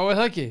 Já, er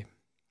það ekki?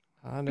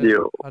 Hann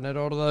er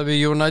orðað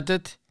við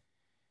United.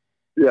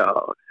 Já,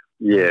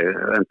 ég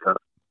held að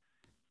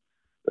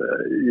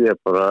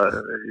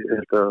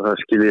það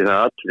skilji það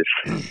allir.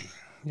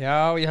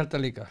 Já, ég held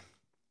það líka.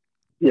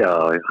 Já,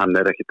 hann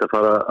er ekkert að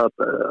fara að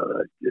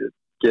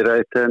gera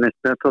eitt eða neitt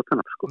með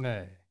Tottenham, sko.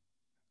 Nei,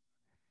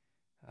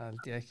 það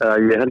held ég ekki.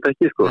 Ég held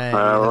ekki, sko. Nei,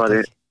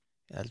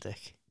 ég held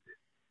ekki.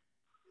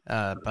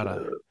 Bara...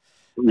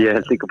 Ég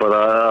held ekki bara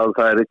að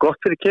það er gott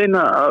fyrir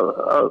Kane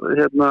að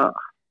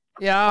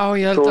Já,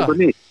 ég held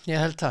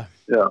það.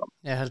 Já.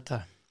 Ég held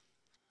það.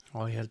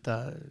 Og ég held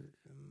að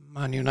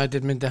Man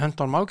United myndi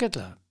henda honum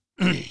ágætlega.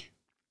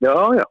 Já,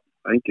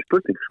 engin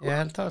spurning, sko. Ég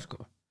held það, sko.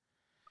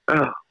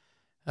 Já.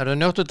 Eru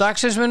njóttu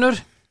dagsins, vinnur?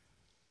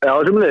 Já,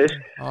 sem leiðis.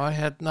 Og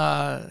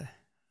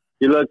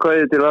Ég laði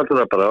kvæði til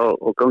allra bara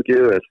og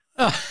gangið vel.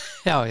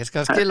 Já, ég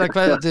skal skila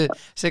kvæði til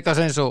Sigga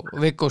Sveins og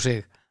Viggo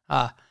Sig.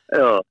 Já,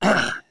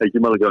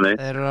 ekki mála ekki á nei.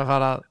 Þeir eru að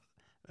fara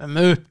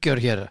með uppgjör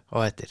hér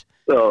og eftir.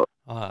 Já.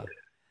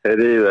 Þeir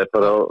eru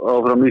bara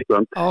áfram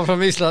Ísland.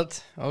 Áfram Ísland,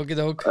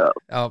 okidók.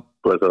 Já,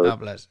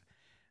 bless.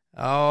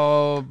 Já,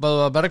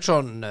 Böðvar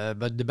Bergsson,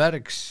 Böddi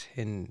Bergs,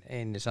 hinn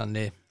eini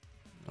sanni.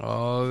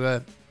 Og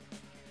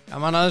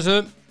gaman að þessu.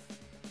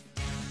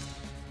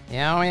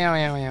 Já.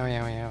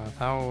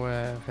 Þá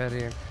fer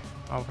ég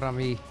áfram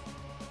í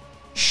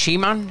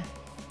Síman.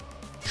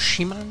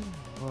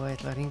 Og ég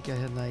ætla að ringja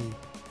hérna í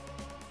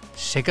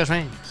Sigga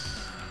Sveins.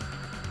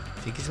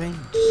 Siggi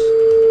Sveins.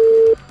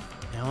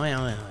 Já.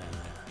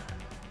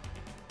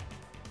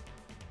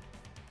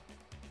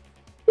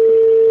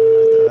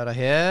 Þetta vera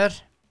hér.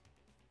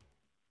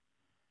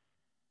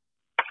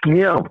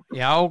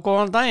 Já,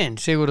 góðan daginn,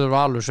 Sigurður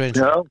Valur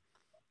Sveinsson.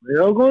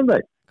 Já, góðan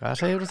daginn. Hvað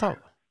segirðu þá?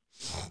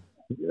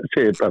 Ég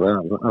segir bara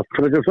að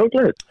frekar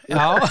sorglegir.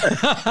 Já.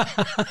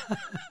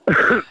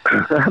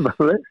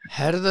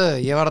 Herðu,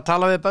 ég var að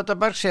tala við Bödda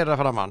Bergs hér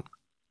að framann.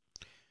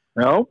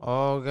 Já.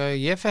 Og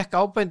ég fekk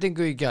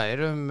ábendingu í gær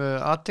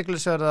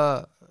athyglisverða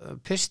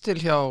pistil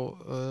hjá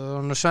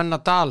Svenna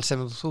Dahl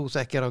sem þú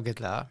þekkir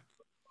ágætlega.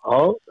 Já,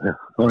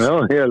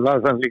 ég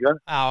las hann líka.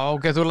 Já,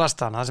 ok, þú last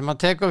hann. Það sem hann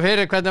tekur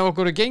fyrir hvernig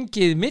okkur er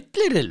gengið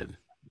milliriðlum.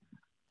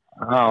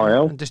 Já.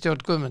 Undir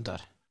stjórn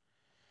Guðmundar.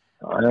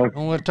 Já.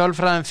 Nú er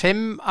tölfræðin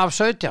 5 af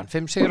 17.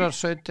 5 sigrar,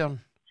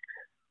 17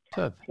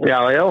 töp. Já,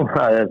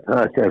 þetta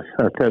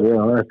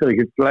er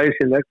ekki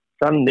glæsilegt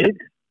sannir.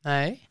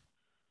 Nei.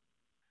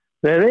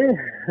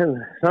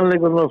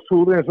 Sannleikurinn á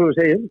súri eins og við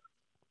segjum.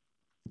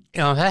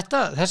 Já,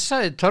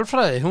 þessa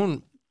tölfræði,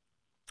 hún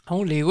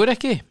lýgur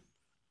ekki.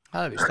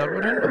 Það er víst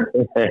alveg hennar.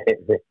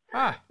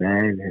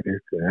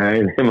 Nei,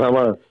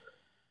 mamma,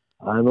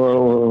 það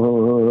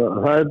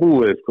er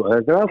búið, sko.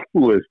 Þetta er allt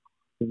búið, sko.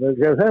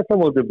 Þetta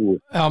móti búið.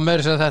 Já,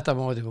 meira sér þetta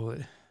móti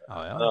búið.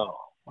 Já.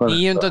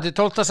 9. til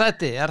 12.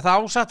 sæti. Er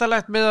það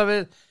ásættalegt með að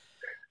við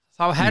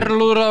þá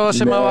herlúra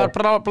sem að var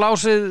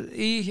blásið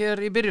í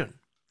hér í byrjun?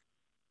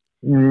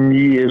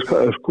 Ég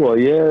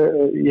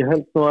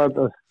held nú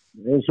að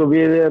eins og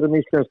við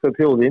erum íslenska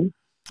þjóðin.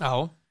 Já.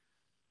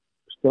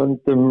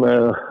 Stöndum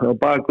á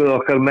bakvið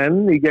okkar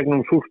menn í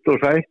gegnum súrt og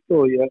sætt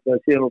og ég held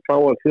að sé nú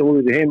fáar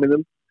þjóðir í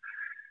heiminum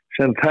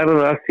sem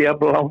ferðast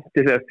jafn langt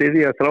til að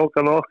styðja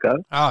strákana okkar.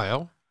 Já,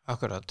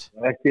 akkurat.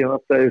 Ekki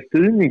náttúrulega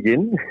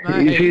stuðningin í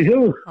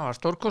Svíþjóð. Það var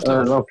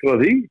stórkostlegur. Náttúrulega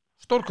því.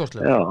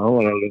 Stórkostlegur. Já, það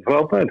var alveg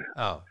frábær.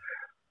 Já.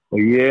 og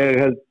ég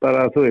held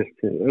bara, þú veist,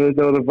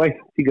 auðvitað voru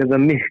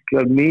væntingar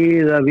miklar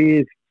miða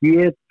við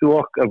getu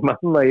okkar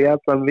manna í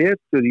allan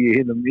vetur í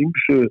hinum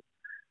ýmsu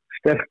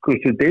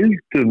sterkustu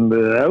deildum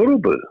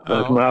Evrópu,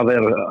 það sem að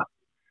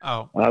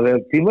vera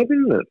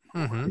tímabilinu.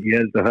 Ég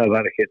held að það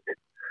var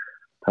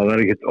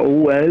ekkert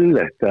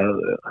óeðlilegt að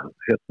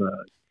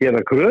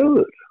gera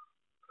kröfur.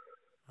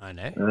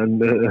 Nei. En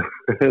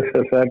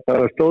það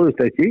bara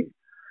stóðist ekki.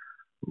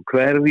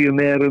 Hverjum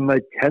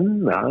að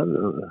kenna,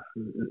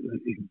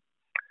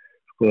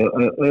 sko,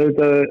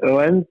 auðvitað á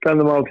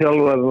endanum á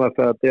þjálfarinn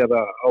að bera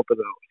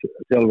ábyrgð á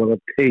þjálfara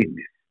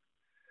teymi.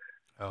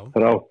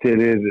 Þrátt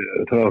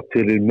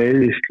fyrir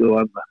meiðslu og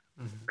annað.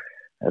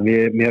 En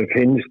mér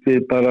finnst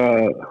við bara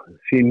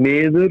því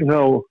miður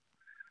þá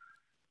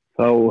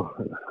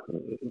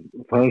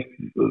fannst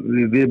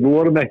við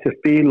vorum ekki að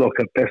spila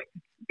okkar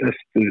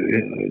bestu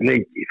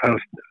leiki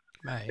fannst mér.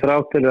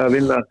 Þrátt fyrir að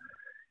vinna,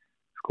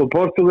 sko,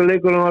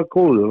 Portúgal-leikurinn var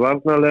góður,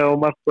 varnarlega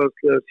og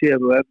markvarslega séð,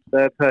 og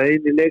það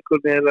eini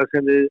leikur meira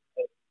sem við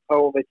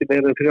fáum ekki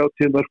meira en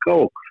 30 mörk á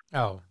okkur.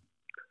 Já.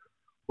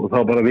 Og þá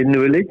bara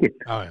vinnum við leikinn.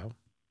 Já.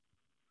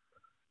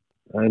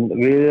 En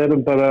við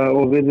erum bara,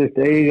 og virðist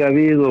eiga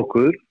við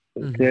okkur,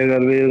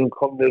 þegar við erum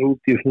komnir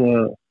út í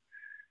svona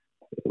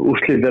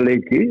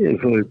úrslitaleiki,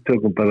 eins og við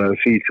tökum bara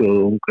Svíþjóð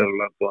og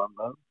Ungverjaland og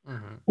annað.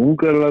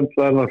 Ungverjaland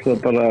var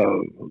náttúrulega bara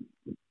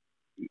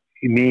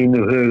í mínu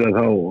huga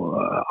þá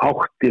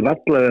átti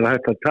varla verið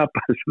hægt að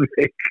tapa þessum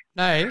leik.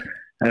 Nei.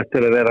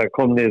 Eftir að vera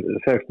komnir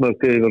 6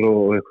 mörk yfir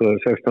og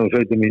eitthvað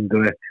 16-17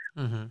 mínútur eftir.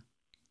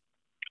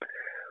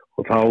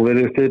 Og þá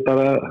virðist við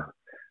bara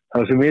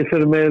það sem við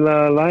þurfum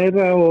eiginlega að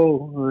læra, og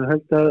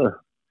held að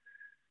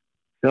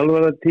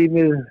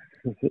þjálfaratímið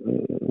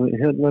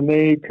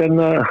megi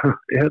kenna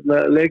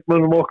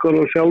leikmönnum okkar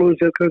og sjálfum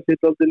sér kannski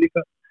dálítið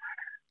líka.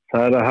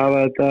 Það að hafa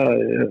þetta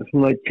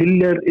svona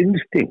killer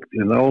instinkt.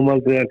 Við náum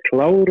aldrei að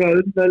klára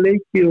undan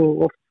leiki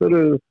og oft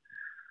fyrir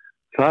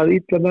það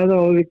illa með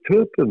það og við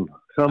töpum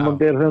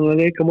samanber þennan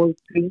leika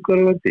móti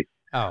Ungverjalandi.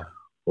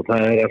 Og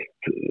það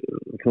allt,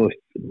 þú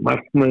veist,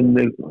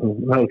 markmennir,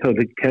 það þarf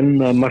að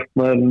kenna að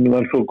markmæðurinn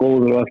var svo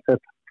góður og allt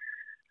þetta.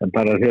 En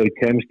bara þegar þú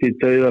kemst í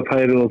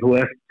dauðafæri og þú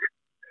ert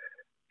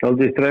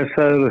dálítið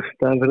stressaður,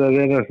 staðan fyrir að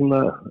vera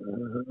svona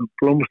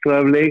blómstra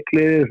af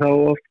leikliði, þá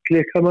oft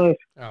klikkar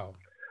maður.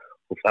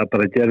 Og það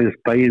bara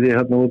gerðist bæði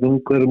hérna út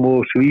Ungverjum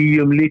og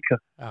Svíum líka.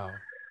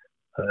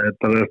 Það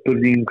bara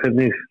spurningin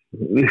hvernig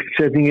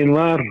uppsetningin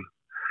var.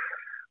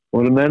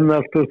 Voru menn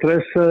alltaf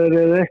stressaður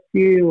eða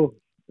ekki, og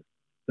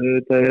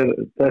það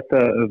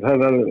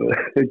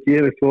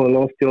gerist svo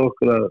oft í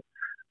okkur að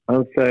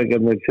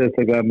andstæðingarnir,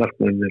 sérstaklega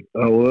markmennir,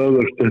 á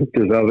öðru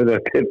stundu þá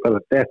verður þeir bara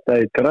detta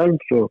í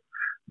trans og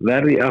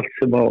verja allt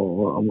sem á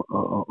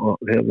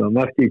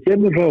markið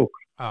kemur frá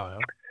okkur.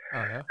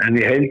 En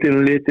í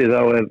heildinu litið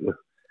þá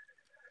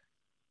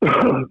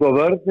sko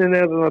vörnin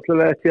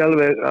náttúrulega ekki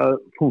alveg að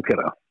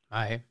fungera.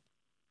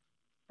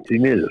 Því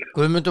miður.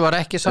 Guðmundur var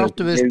ekki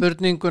sáttur við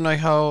spurninguna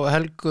hjá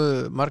Helgu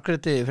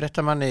Margréti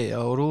fréttamanni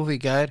á RÚV í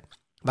gær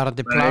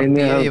varandi plan B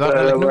í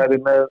varnarleiknum.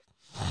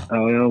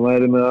 Hann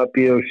væri með A, B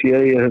og C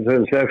í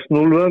þessari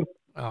 6-0 vörn.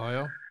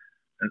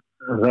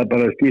 Það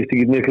bara skipti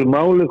ekki miklu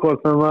máli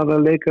hvort hann var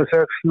að leika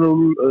 6-0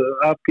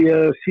 A, B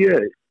eða C.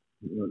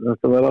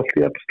 Þetta var allt í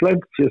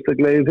slæmt,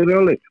 sérstaklega í fyrir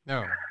áleik.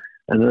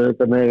 En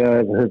þetta með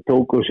að þau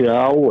tóku sig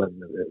á, en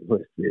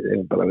við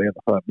hefum bara verið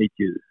að fara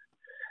mikið.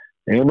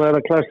 Við hefum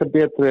að klassa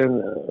betri en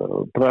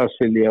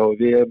Brasilia, og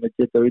við hefum að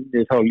geta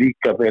unnið þá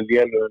líka með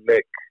lélugum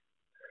leik.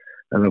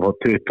 En það fór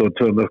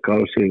 22 mörk á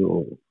sig,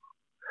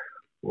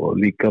 og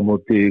líka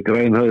móti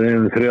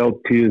Grænhöfðin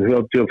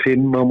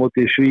 30-35 á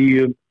móti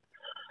Svíum.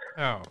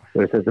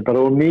 Þetta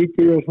bara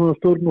mikið og svona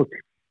stórmóti.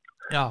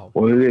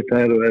 Og þetta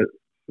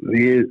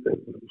við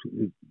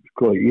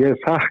sko, ég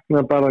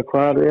sakna bara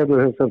hvar eru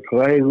þessar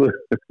frægu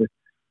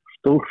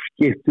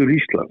stórskiptur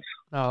Íslands.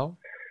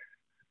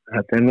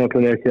 Þetta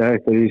náttúrulega ekki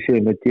hægt að við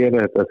séum að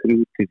gera þetta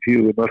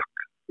 3-4 mörk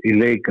í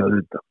leikað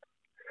undan.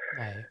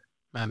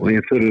 Og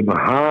við þurfum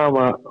að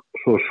hafa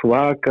svo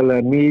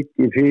svakalega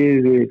mikið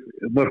fyrir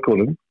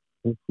mörkunum.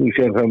 Þú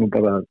sér það nú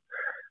bara að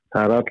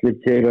það allir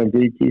keyrandi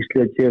í Gísli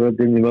að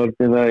keyrandi inn í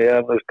vörnina í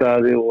annar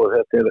staði, og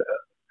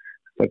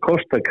þetta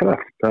kostar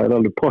kraft, það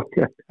alveg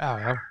pottjætt.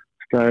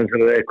 Staðin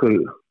fyrir einhver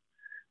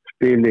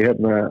spili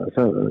hérna,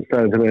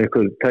 staðin fyrir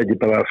einhver tæki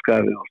bara af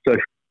skari og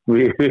stökk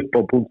upp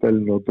á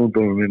punktælinu og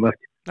dundunum í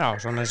marki.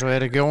 Svona eins og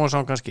Erik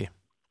Jónsson kannski.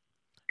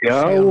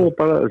 Og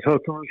bara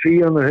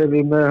síðan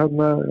hefur með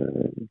hérna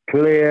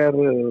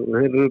Claire,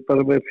 hefur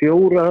bara með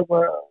 4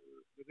 hérna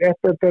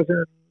rétt þetta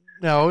sem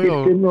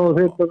inn og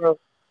þeir bara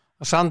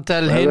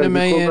Sandel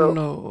hinumegin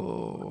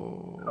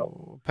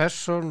og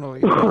Persson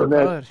og hvað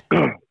er.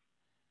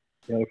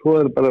 Svo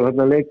bara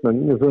hérna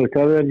leikmenn,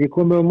 það ekki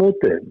komið á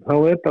móti, þá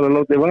bara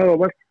látið vara á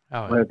mark.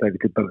 Og þetta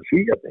ekki bara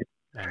síðan þeim.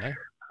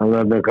 Hann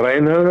var með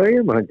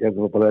Grænhöfðin, hann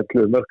gerði bara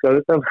 11 mörk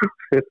að þetta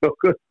fyrir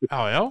okkur. Á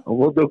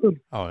móti okkur.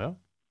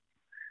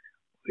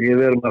 Við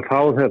verum að fá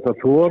þetta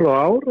þor og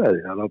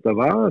áræði, að láta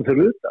vaðan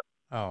fyrir utan.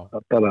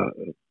 Það bara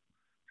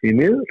því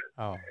miður.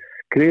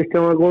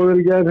 Kristján var góður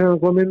í gær þegar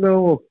hann kom inn á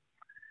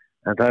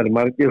en það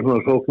margir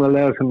svona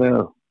sóknarlega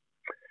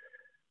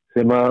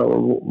sem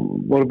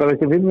voru bara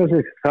ekki að finna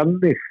sig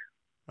þannig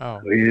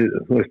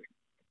þú veist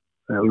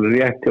það er alveg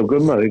rétt hjá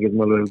Gumma við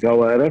getum alveg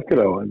gáða þær eftir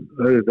á en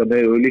auðvitað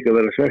megum við líka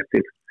vera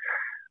svektir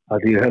að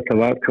því þetta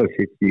var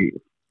kannski ekki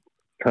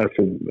það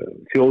sem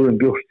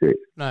þjóðin bjósti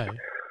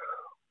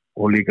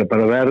og líka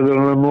bara verður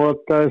hann að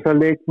nota þessa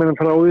leikmenn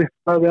frá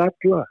upphafi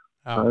alla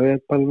það er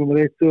bara nummer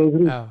 1 og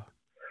 3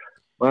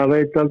 maður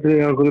veit aldrei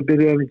að hverju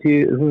byrja hann ekki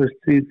þú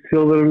veist í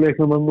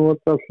þjóðveruleiknum að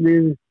nota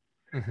allir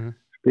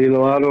spila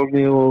á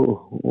Aroni og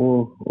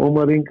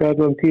Ómar Inga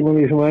allan tíman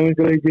í þessum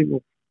æfingarleikin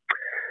og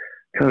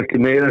kannski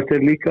meðast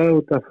líka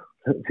út af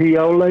því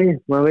álagi,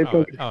 maður veit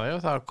aldrei. Já,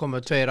 það komu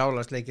 2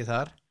 álagsleiki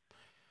þar.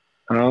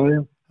 Já.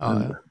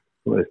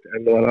 Þú veist,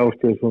 Elvar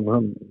Ásgeirsson,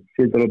 hann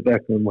situr á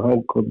bekknum og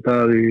Hákon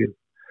Daði,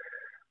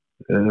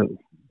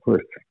 þú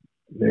veist,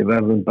 við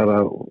verðum bara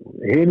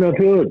hina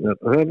þjóðurnar,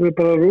 það er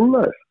bara að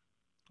rúla þess.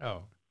 Já.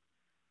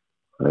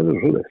 Það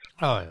er svoleiðis.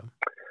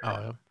 Já.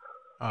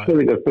 Svo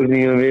líka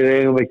spurningin við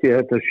eigum ekki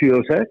þetta 7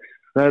 og 6,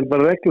 það er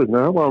bara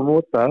reglurna, það má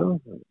nota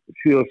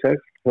 7 og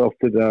 6,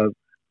 þáttur að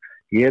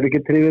ég er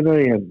ekki hrifinn að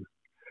því en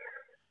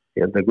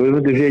ég held að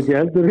Guðmundur sé ekki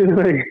heldur hrifinn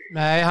að því.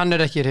 Nei, hann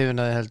er ekki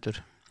hrifinn að því heldur.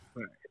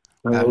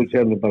 Það er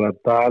útsérnum bara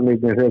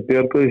Danirnir þegar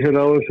björguðu sér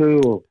á þessu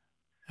og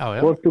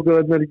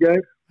Portugalarnir í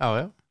gær.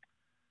 Já.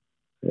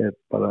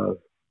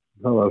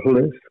 Það var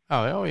svoleiðis. Já,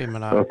 ég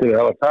meina. Það átti við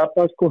að hafa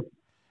tapað sko.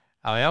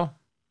 Já.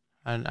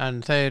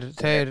 En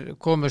þeir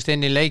komust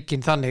inn í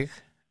leikinn þannig.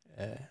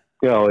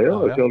 Já,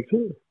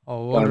 sjálfsög. Og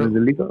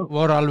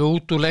voru alveg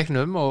út úr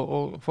leiknum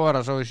og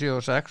fóra svo í 7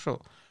 og 6 og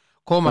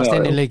komast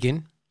inn í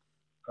leikinn.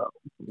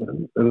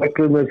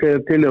 Reglum með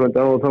segja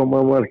tiljöfenda og þá má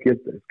maður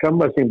ekki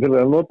skammast sín fyrir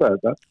að nota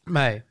þetta.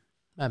 Nei.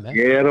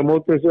 Ég er á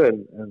móti þessu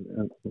en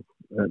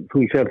þú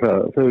sér það,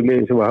 þau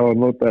liðir sem hafa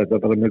notað þetta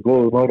bara með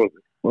góðum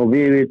árangri og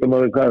við vitum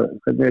alveg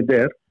hvernig þetta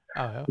er.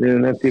 Við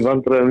erum nefnt í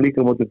vandræðum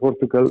líka móti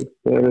Portugal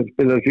þegar við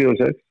spilaðum 7 og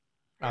 6.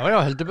 Já,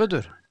 heldur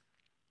betur.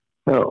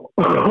 Já,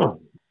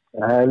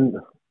 en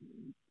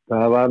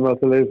það var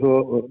náttúrulega svo,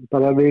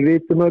 bara við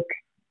vitum öll,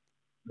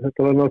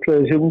 þetta var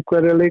náttúrulega þessi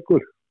ungverja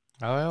leikur.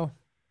 Já.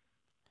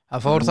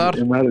 Það fór þar.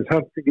 Maður er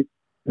samt ekki,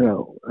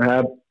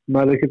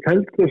 maður er ekki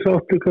heldur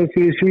sáttur kannski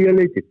í Svíja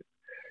leikin.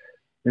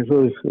 En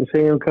svo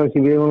segjum kannski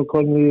við varum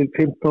konið í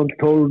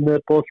 15-12 með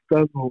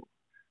boltan og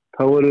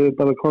þá erum við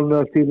bara konið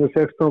að stína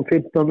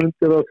 16-15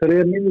 undir á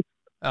 3 mínútur.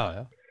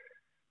 Já.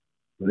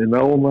 Við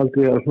náum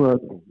aldrei að svona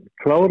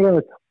klára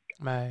þetta.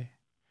 Nei.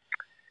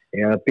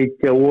 Ég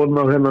byggja von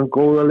á þennan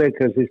góða leik,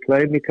 þessi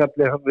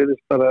slæmikafli, hann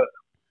virðist bara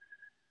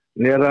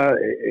vera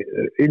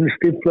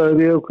innstiflaður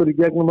við okkur í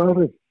gegnum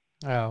árið.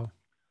 Já.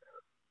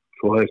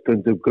 Svo er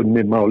stundum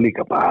Gunni má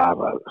líka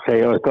bara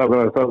segja að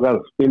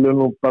strákar spilum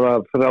nú bara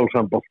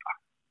frjálsan bolta.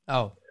 Já.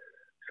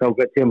 Sá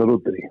hvað kemur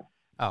út í.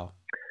 Já.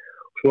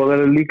 Svo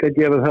verður líka að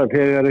gera það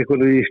þegar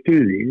eitthvað er í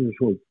stuði,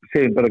 svo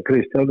segjum bara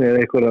Kristján,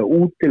 eða eitthvað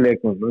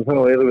útilegnum, þá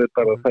erum við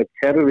bara það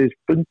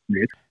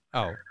kerfisbundnir.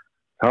 Já.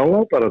 Þá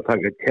var bara að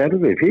taka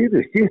kerfi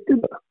fyrir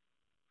skiptina.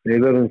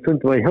 Við verðum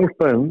stundum að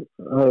hjálpa þeim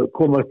að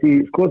komast í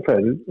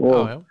skotfærin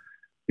og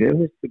ég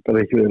finnst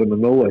bara ekki verið með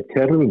nóga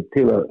kerfum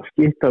til að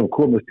skiptan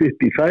komast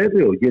upp í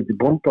færi og geti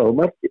bombað á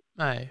marki.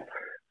 Nei.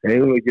 Það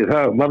hefur ekki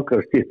það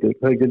margar skiptur,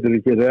 það getur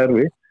ekki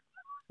erfi.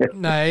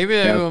 Nei,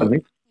 við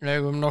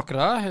eigum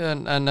nokkra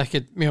en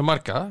ekki mjög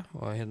marga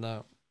og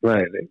hérna.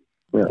 Nei.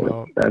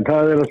 En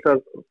það er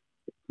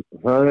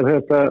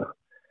þetta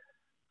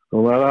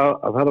og það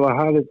þarf að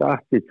hafa þetta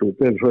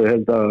attitút eins og ég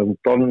held að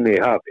Donni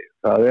hafi.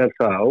 Það er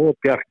það og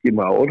Bjarki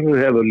Már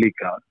hefur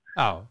líka.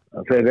 Já.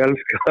 Þeir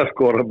elska að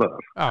skora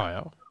maður.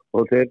 Já.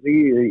 Og þeir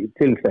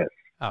til þess.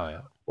 Já.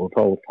 Og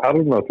þá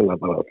þarf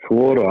náttúrulega bara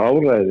þvor og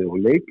áræði og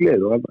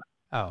leikleið og annað.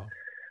 Já.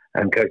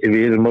 En kannski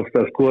við erum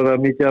ofta að skora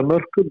mikið af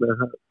mörkum en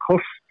það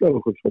kostar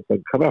okkur svona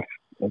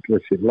kraft að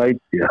þessi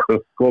læti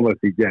að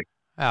komast í gegn.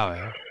 Já.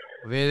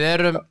 Við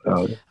erum,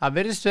 það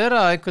virðist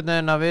vera einhvern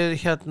veginn að við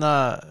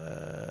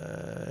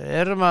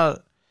erum að,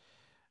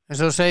 eins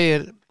og þú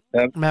segir,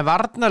 með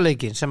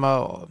varnarleikin sem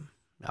að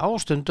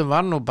stundum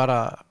var nú bara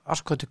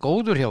askoti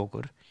góður hjá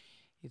okkur.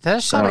 Í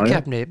þessari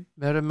keppni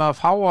við erum að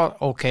fá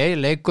að,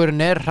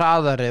 leikurinn er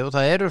hraðari og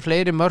það eru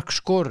fleiri mörk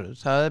skoruð,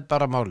 það er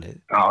bara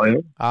málið.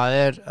 Það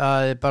er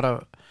bara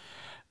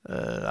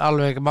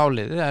alveg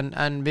málið,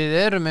 en við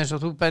erum eins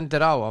og þú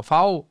bendir á að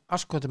fá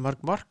askoti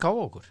mörk á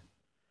okkur.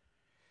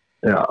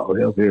 Já,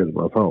 við erum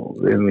að fá,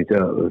 við erum ekki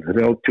að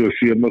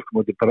 37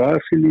 mörkum átti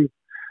Brasilíu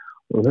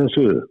og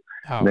þessu.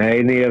 Nei,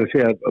 ég er að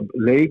segja að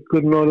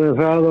leikurinn orðin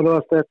hraðar og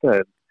allt þetta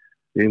en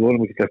við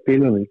vorum ekki að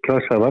spila með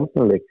klassa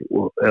varnarleik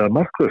eða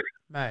markvörslu.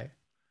 Nei.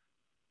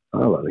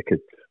 Það var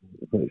ekkert,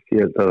 ég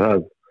held að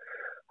það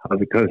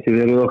hafi kannski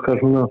verið okkar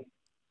svona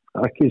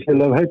ekki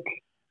sérlega heill.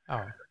 Já.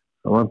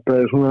 Það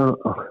vantaði svona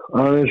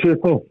aðeins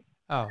upp á.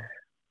 Já.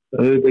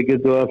 Auðvitað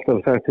getur við alltaf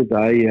sagt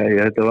þetta,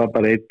 þetta var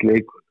bara einn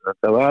leikur.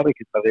 Þetta var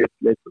ekki bara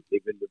einn leikur.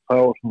 Við viljum fá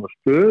svona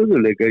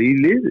stöðuleika í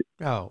liði.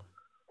 Já.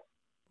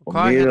 Og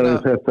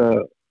meðan þetta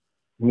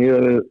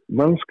mjög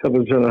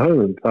mannskapin sem við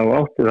höfum, þá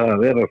átti það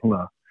að vera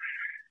svona,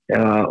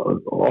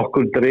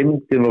 okkur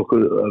dreymdi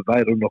nokkuð,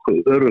 væru nokkuð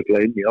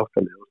örugglega inn í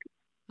áttalegu.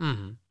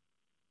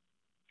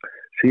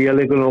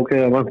 Svíaleikurinn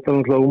það vantar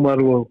náttúrulega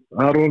Ómar og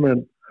Aron, en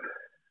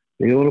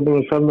við vorum búin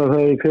að sanna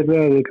það í fyrra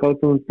að við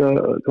gátum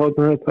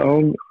þetta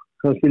án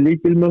kannski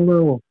líkilmanna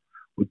og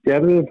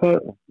gerðum það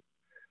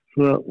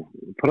svona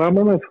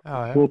framan af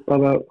og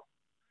bara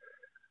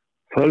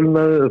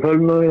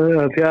fölnaði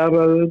að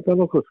fjaraði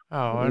undan okkur.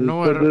 Já, en nú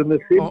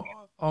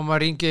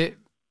Ómar Ingi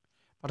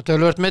bara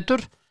töluvert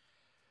meiddur.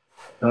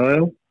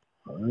 Já.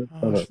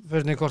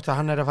 Spurning hvort að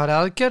hann að fara í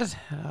aðgerð.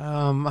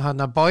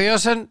 Hann að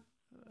Bójasen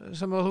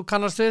sem þú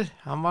kannast við,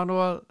 hann var nú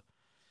að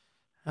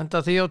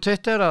enda því á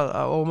Twitter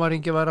að Ómar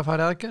Ingi væri að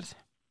fara í aðgerð.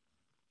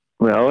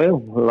 Já,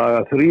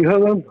 laga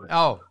þríhöfðan.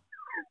 Já.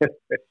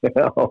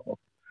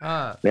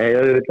 Nei,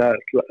 auðvitað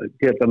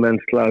geta menn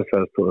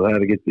slasast og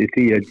það ekki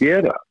því að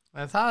gera.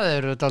 En það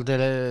eru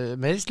dálítið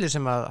meiðsli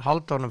sem að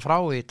halda honum frá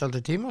í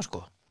dálítið tíma, sko.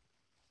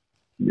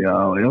 Já,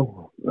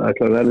 það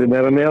ætla að verði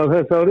meira með á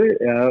þess ári.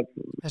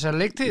 Þessar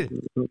leiktíð?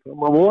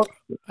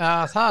 Já,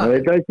 það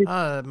veit það ekki.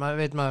 Það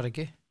veit maður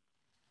ekki.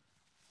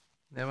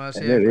 Nefn að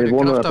segja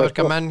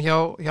kraftaverka menn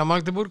hjá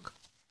Magdeburg.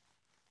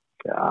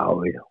 Já.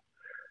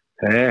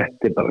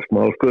 Þetta bara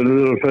smá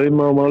skurður og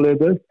sauma og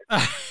málið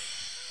þetta.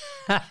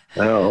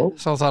 Já.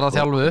 Svo þarf að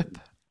þjálfu upp.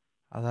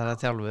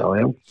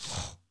 Já.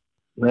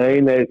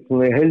 Nei,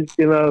 svona í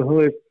heildina, þú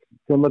veist,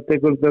 sem að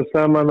tekur þetta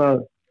saman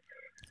að,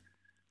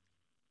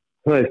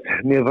 þú veist,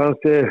 mér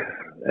fannst ég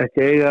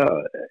ekki eiga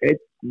einn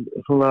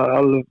svona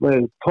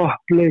alveg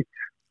toppleik,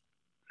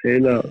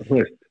 eiginlega, þú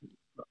veist,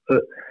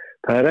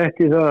 það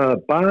ekki það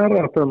að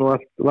baráttan og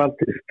allt var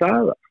til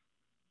staðar.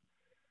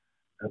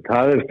 En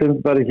það stund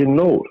bara ekki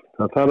nóg.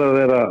 Það þarf að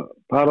vera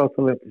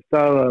baráttan til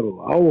staðar og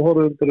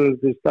áhorfundur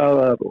til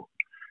staðar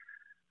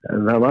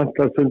en það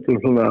vantar stundum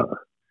svona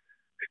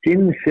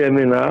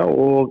skynnsemina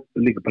og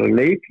líka bara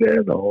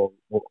leikleina og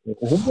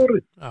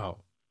humorinn. Já.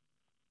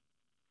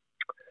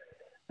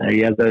 Nei,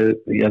 ég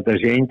held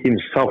að sé enginn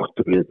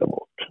sáttur við þetta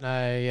mót.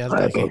 Nei, ég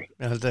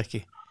held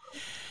ekki.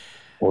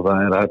 Og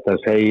það hægt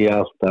að segja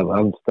alltaf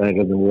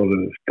andstæðingarnir voru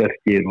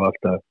sterkir og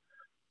alltaf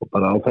og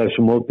bara á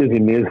þessu móti því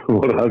við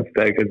voru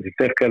andstæðingarnir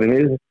sterkari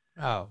við.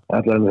 Já.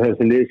 Allan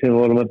þessi lið sem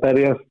vorum að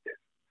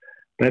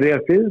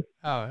berjast við.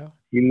 Já.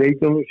 Í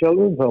leikjunum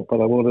sjálfum þá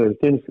bara voru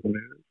þeir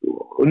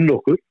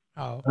okkur.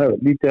 Það er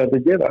lítið að þetta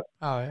gera.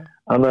 Já.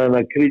 Annað en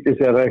að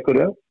kritisera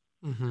einhverja.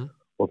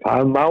 Og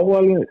það má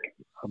alveg.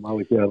 Það má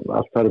ekki að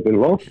allt það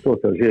byrja lótt og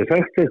það sé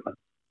sagt eitthvað.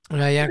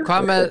 Nei, en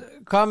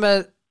hvað með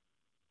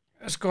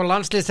sko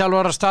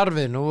landsliðsþjálfara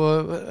starfi? Nú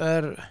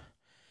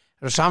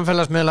eru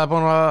samfélagsmiðlar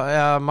búin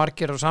að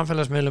margir á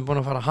samfélagsmiðlum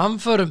búin að fara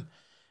hamförum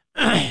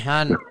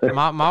en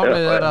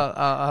málið er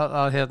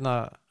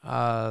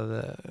að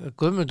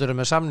Guðmundur er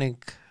með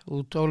samning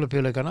út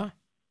Ólympíuleikana.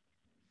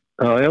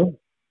 Já.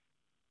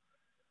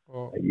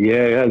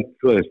 Ég held,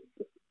 þú veist,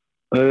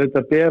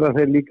 auðvitað bera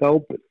þeir líka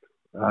ábyrgð.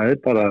 Það er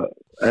bara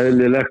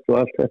eðlilegt og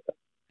allt þetta.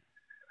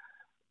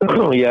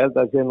 Ég held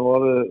að það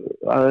voru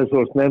aðeins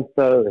og snemt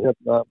að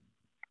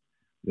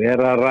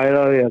vera að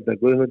ræða því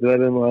að Guðmundur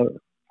verður að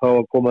fá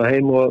að koma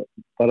heim og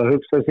bara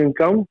hugsa sinn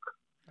gang.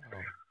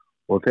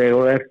 Og þegar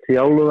þú ert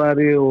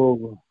þjálfari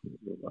og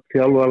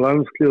þjálfa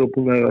landslið og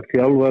búin að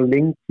þjálfa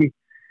lengi,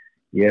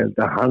 ég held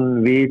að hann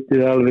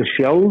vitið alveg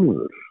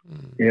sjálfur.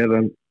 Er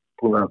hann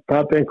búin að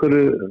tapa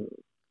einhverju,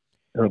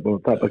 er hann búin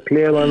að tapa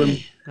klefanum,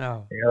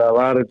 eða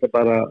var þetta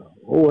bara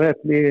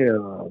óheppni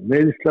eða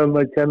meiðslan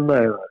að kenna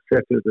eða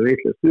setja þetta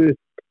vitlaust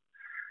upp.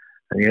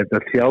 En ég held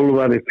að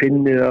þjálfari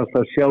finnir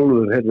alltaf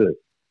sjálfur,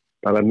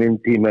 bara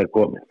minn tíma er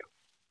komin.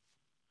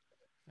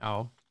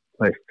 Já.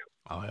 Veist.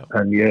 Já.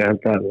 En ég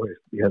held að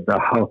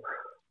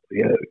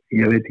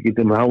ég veit ekki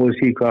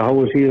HSI hvað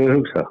HSI er að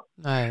hugsa.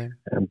 Nei.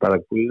 En bara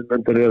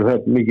Guðmundur er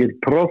það mikið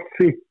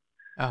proffi.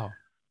 Já.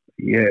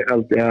 Ég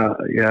held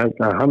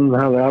að hann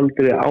hafi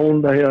aldrei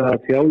ánægja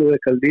að þjálfa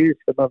eitthvað lið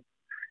sem hann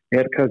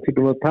er kannski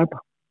búin að tapa.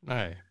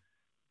 Nei.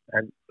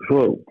 En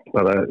svo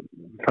bara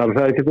þarf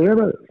það ekki að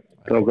vera.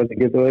 Þá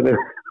kannski getur verið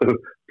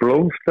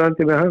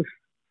blómstrandi með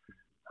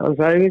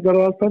hans æfingar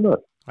og allt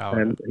annað. Já.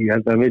 En ég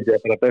held að hann veit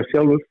bara best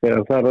sjálfur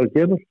þegar það er að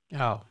gera.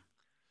 Já.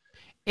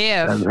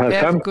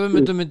 Ef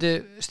Guðmundur myndi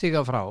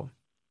stíga frá,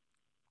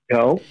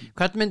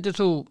 hvern myndir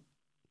þú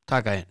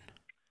taka inn?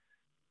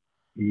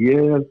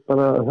 Ég held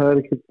bara að það er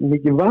ekki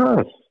mikið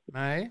val.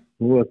 Nei.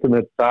 Nú ertu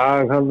með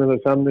Dag, hann er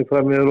með samning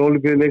fram með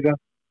Ólympíuleika.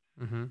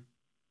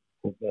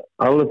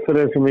 Alveg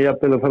fyrir sem ég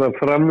jafnvel að fara að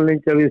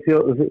framlengja við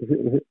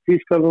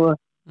Þýskaluna.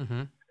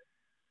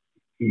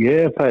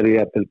 Ég færi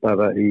jafnvel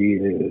bara í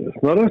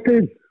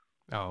Snorrastein.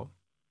 Já.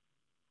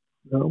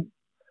 Hann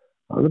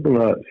er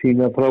búin að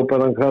sína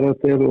frábæran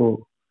karakter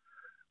og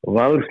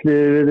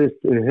valsliði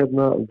virðist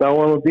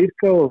dáan og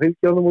dýrka og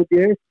fylgja honum út í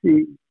eitt í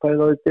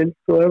bæði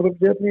deild og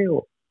Evrópskeppni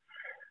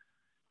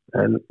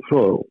en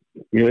svo,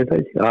 ég veit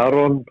ekki,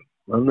 Aron,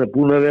 hann er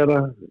búin að vera,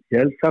 ég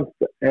held samt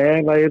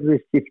ef það er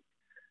skipt,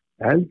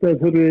 ég held að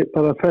það þurfi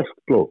bara fersk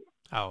blóð.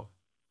 Já.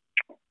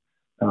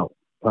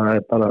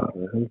 það bara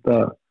þetta,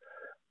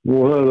 nú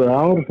höfum við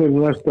ár fyrir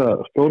næsta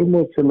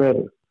stórmót sem í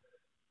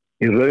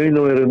raun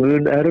og veru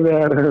mun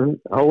erfiðar en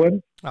HM.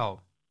 Já.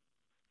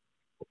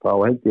 Og þá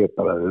held ég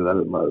bara að við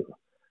verðum að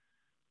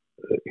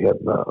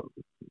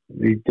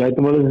við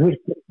gætum alveg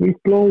þurft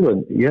nýtt blóð, en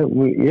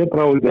ég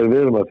bráði að við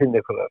erum að finna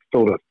eitthvað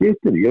stóra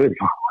skiptir, ég veit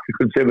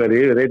ekki sem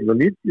yfir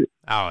 1.90.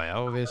 Já,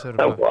 við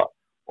þurfum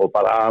og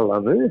bara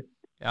alveg.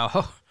 Já.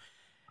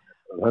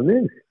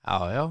 Þannig.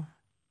 Já.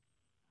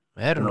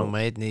 Við erum nú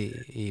með einn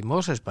í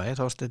Mosfellsbæ,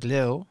 Þorsteinn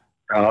Leó.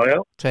 Já.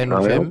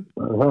 205.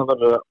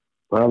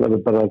 Það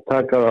verður bara að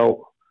taka á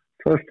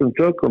föstum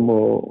tökum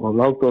og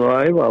láta það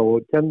að æfa og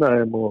kenna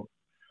þeim og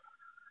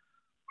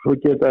svo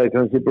geta það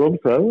kannski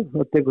blómstrað.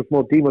 Það tekur smá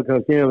tíma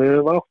kannski, en við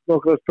höfum átt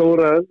nokkra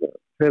stóra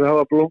þeir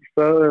hafa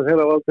blómstrað en þeir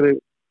hafa aldrei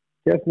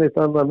gert neitt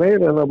annað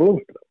meira en að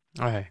blómstrað.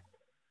 Nei.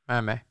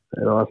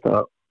 Þeir hafa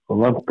alltaf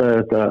vantaði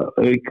þetta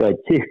auka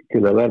kikk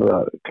til að verða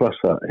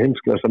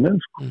heimsklassa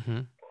mennsku.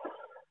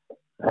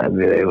 En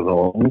við eigum þá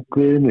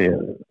ungviðin,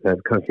 það er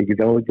kannski ekki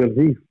áhugjörð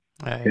því.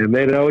 Ég er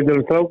meiri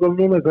áhugjörð strákum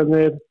núna,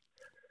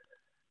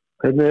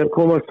 hvernig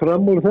komast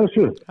fram úr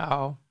þessu.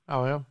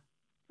 Já.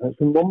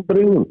 Þessum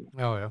vonbrigðum.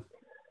 Já.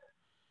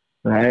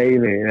 Nei,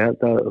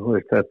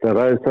 þetta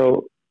ræðist á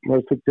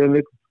næstu tveimur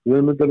vikum.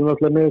 Guðmundur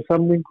náttúrulega með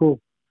samning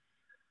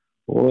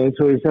og eins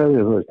og ég sagði,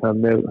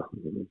 hann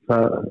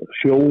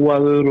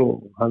sjóaður og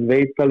hann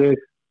veit alveg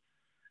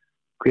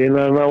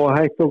hvenær hann á að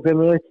hætta og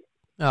hvenær ekki.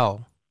 Já.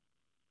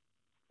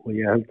 Og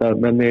ég held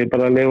að menni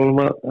bara leifum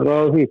að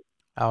ráða því.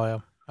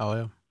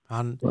 Já.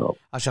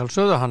 Að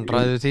sjálfsögðu, hann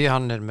ræði því,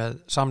 hann er með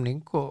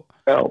samning og...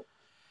 Já,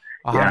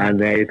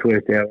 nei, þú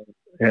veist,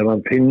 ef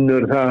hann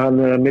finnur það hann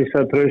er að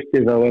missa trausti,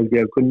 þá held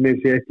ég að kunni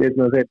sér ekki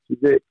einn af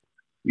þessi.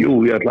 Jú,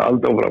 ég ætla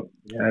aldrei áfram.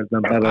 Nei,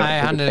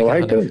 hann er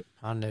ekki þannig.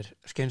 Hann er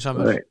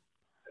skynsamur.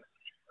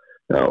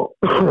 Já,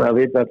 það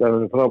veit að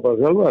hann er frábæð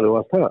sjálfar og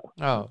allt það.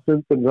 Já.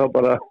 Stundum þá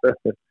bara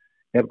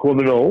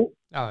komin á.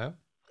 Já.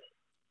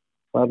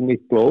 Það er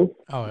nýtt blóð.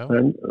 Já.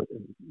 En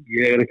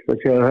ég er ekkert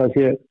að segja að það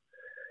sé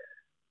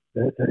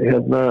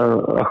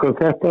akkur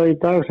þetta í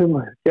dag sem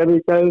gerði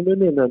í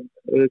gæfumunni, en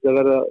þetta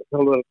verða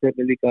sjálfar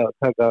til líka að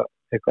taka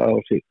eitthvað á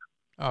sig.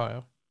 Já.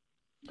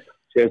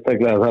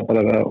 Sérstaklega það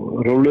bara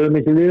róluðum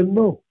ekki við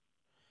nú.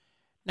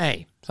 Nei,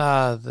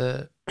 það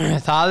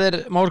er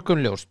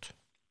morgunljóst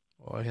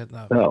og Já,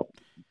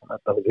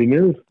 þetta er því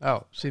miður. Já,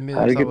 því miður.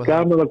 Það er ekki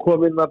gaman að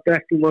koma inn að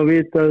bekknum og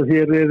vita að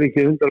þér er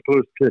ekki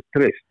 100%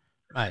 treyst.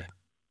 Nei.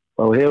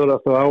 Þá hefur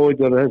alltaf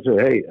áhugjörð þessu,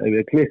 ef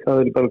ég klikka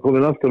það er bara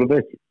komin aftur á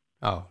bekki.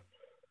 Já.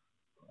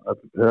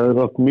 Það er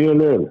oft mjög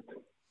leiðilegt.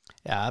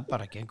 Já,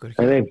 bara gengur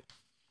ekki. Nei.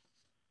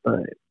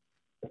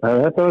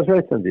 Þetta var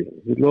sveitandi,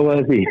 ég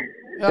lofaði því.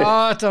 Já,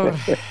 þetta var,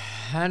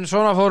 en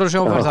svona fóru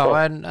sjónfært þá,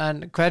 en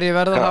hverju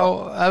verða þá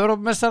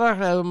Evrópumeistarar,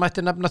 ef þú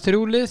mætti nefna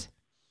 3 lið?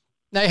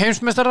 Nei,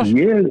 heimsmeistarar?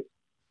 Ég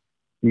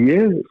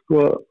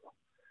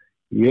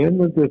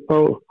myndi þá,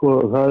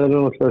 það er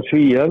náttúrulega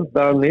Svíjar,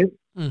 Danir,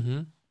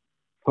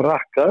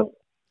 Frakkar.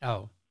 Já.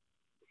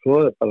 Svo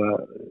er bara,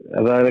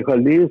 ef það er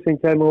eitthvað lið sem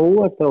kemur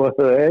óvart, þá var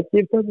það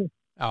Egyptarnir.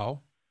 Já.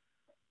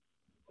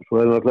 Svo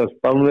er náttúrulega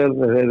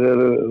Spánverðir, þeir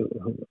eru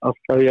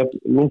alltaf jafn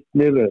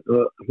lúknir,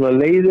 svona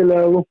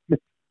leiðilega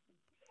lúknir.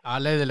 Já,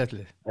 leiðilegt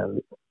lið.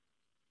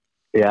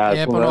 Já,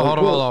 ég er búin að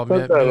horfa á þá,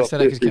 mér finnst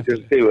það ekki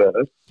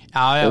skemmtileg.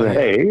 Já.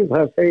 Hei,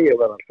 það segja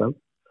bara alltaf.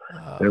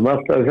 Við erum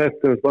alltaf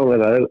settum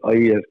Spánverðir að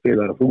ég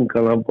spila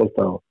þungan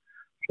handbolta og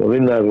svo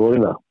vinnaður og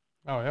vinna.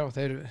 Já,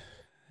 þeir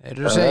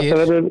eru segir. Þetta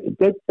verður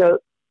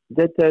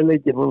þetta er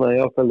leikir núna í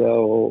áttalega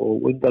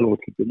og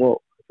undanúrslitum og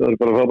það er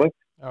bara frábært.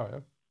 Já.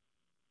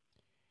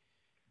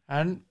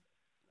 En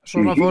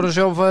svona fóru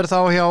sjónfæður þá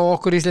hjá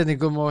okkur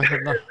íslendingum og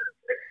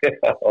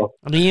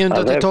 9.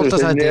 til 12.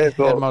 sæti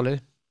er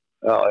málið.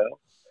 Já.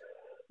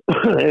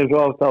 Eins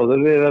og oft áður,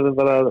 við verðum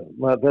bara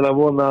til að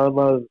vona að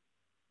maður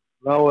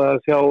ná að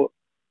sjá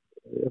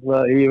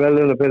í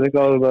veljunapenning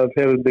áður maður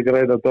fer undir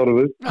greina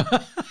dorfu.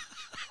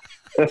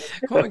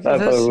 Kom ekki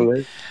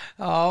þessi.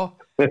 Já,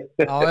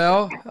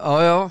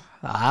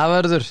 það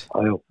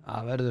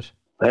verður.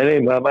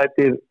 Nei, maður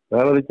mætir,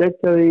 það var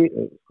geggjað í,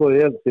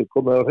 ég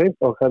komið á hreint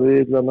okkar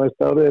við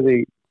næsta árið í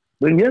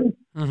München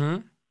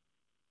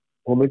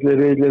og millir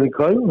riðlinn í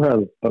Köln, það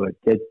er bara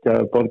geggjað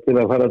borgir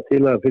að fara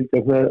til að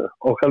fylgjast með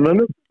okkar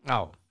mönnum. Já,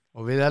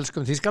 og við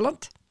elskum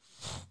Þýskaland.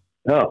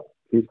 Já,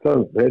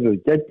 Þýskaland, þeir eru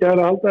geggjaðar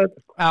að halda þetta.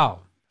 Já,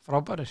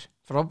 frábærir.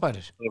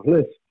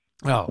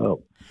 Já.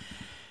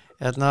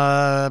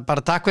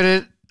 Bara takk fyrir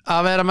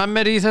að vera með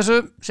mér í þessu,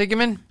 Siggi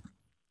minn.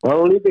 Já,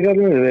 lítið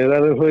kallið, við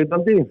verðum svo í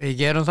dandi. Við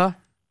gerum það.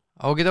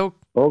 Ágidók.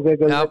 Ok,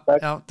 takk.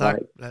 Já, takk.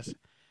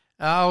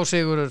 Já,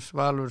 Sigurður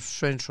Valur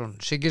Sveinsson.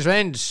 Siggi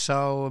Sveins, sá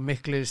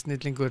mikli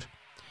snillingur.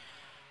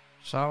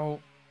 Sá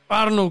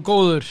var nú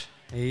góður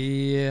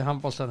í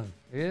handboltanum.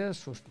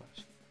 Jesús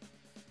maður.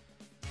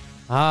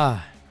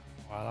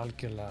 Var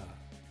algjörlega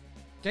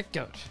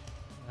geggjaður.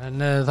 En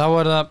þá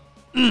er það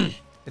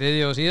 3.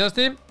 og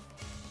síðasti.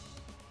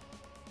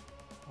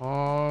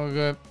 Og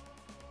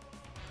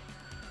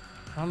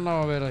hann á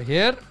að vera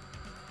hér.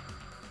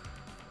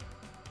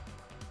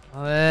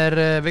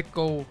 Það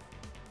Viggo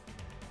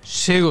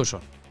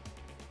Sigurðsson.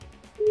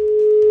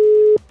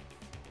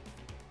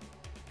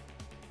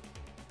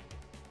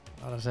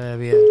 Bara að segja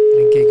ef ég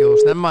ringi ekki og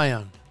snemma í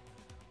hann.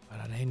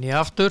 Bara reyni ég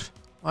aftur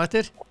og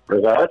eftir.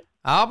 Blessaður.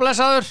 Já,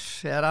 blessaður.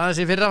 Ég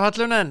aðeins í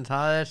fyrrafallun en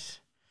það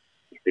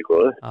Allt í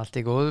góðu. allt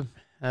í góðum.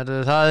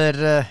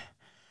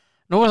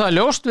 Nú það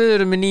ljóst, við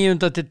erum í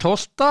 9. til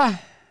 12.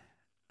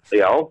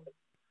 Já,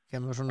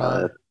 Kemur svona...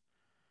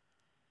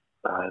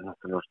 það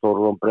náttúrulega stór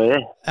vonbrigði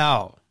Já,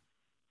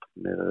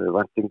 með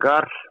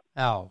væntingar.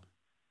 já,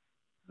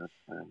 En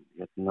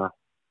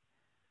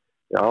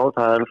já,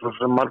 það svo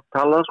sem margt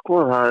talað, sko.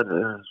 Það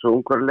svo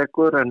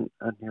ungarleikur en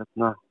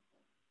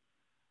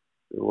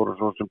við vorum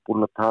svo sem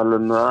búin að tala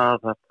það að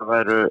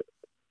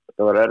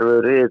þetta var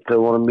erfiður riðill þegar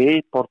við vorum í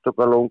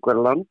Portugal og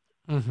Ungverjaland.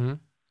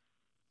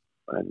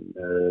 En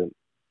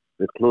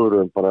við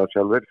klúðruðum bara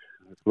sjálfur.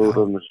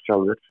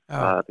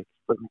 Það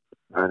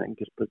er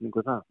engin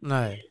spurningu það.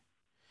 nei.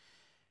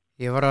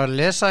 Ég var að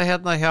lesa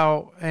hérna hjá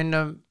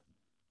einum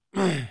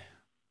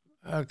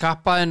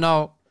kappa inn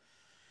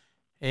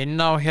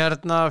á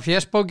hérna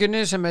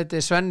fésbókinni sem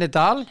heitir Svenni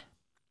Dahl,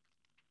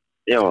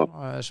 Já,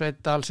 Sveinn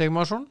Dahl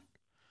Sigmarsson.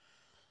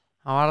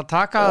 Hann var að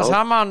taka það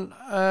saman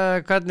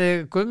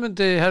hvernig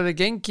Guðmundi hefði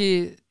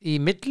gengið í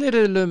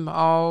milliriðlum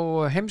á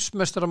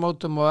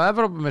heimsmeistaramótum og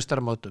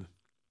Evrópumeistaramótum.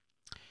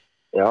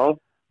 já,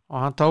 Og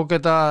hann tók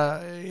þetta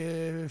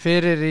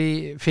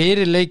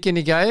fyrir leikinn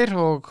í gær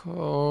og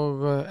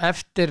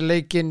eftir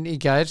leikinn í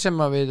gær sem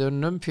að við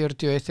unnum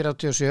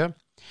 41-37,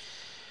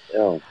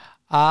 já,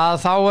 að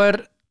þá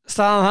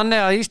staðan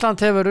þannig að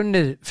Ísland hefur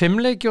unnið 5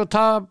 leiki og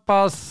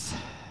tapað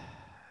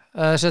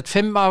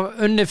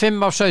unnið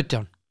 5 af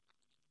 17.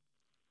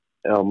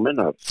 já,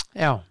 minna.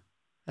 Já,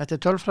 þetta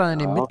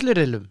tölfræðin í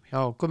milliriðlum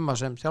hjá Gumma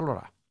sem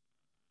þjálfara.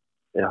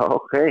 Já,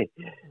 ok.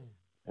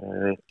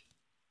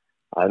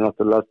 Það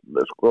náttúrulega,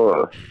 sko,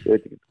 ég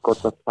veit ekki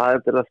hvort að það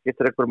til að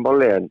skipta einhverjum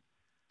máli en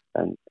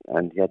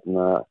þetta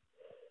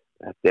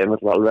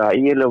náttúrulega alveg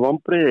ægileg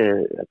vonbrigði,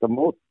 þetta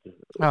mót.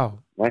 Já,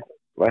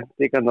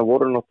 Væntingarnar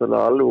voru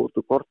náttúrulega alveg út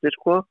úr korti,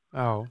 sko.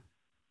 já,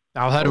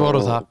 þær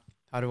voru það.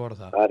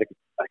 Það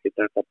ekki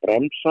þetta að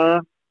bremsa,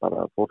 bara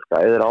fólk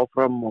æðir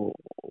áfram og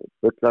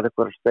bullar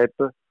eitthvað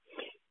steypu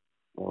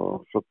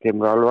og svo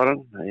kemur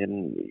alvaran.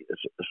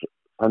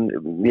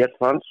 Mér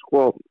fannst,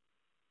 sko,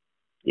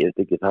 ég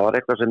veit ekki, það var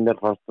eitthvað sem mér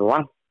fannst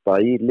vanta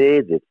í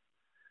liðið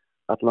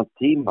allan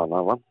tíman,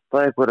 það vanta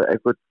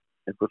einhver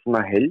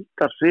svona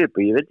heildarsvip,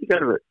 ég veit ekki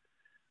alveg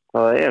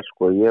hvað það er,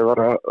 sko. Ég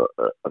var að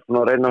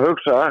reyna að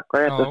hugsa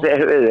hvað ég ætti að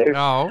segja við þig,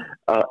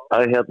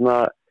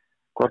 að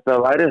hvort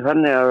það væri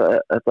þannig að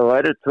þetta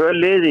væri 2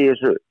 liði í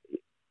þessu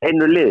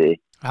einu liði.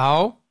 Já.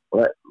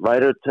 Og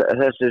væri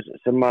þessi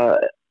sem að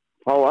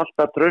fá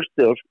alltaf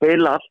trösti og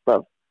spila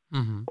alltaf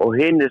og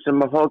hinir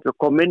sem að fá ekki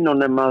að koma inn og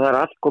nema að það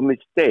allt komið í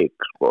steik,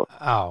 sko.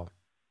 Já.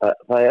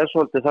 Það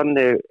svolítið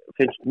þannig,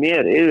 finnst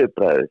mér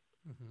yfirbræðið.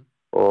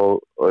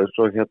 Og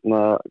svo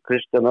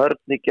Kristján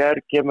Örn í gær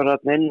kemur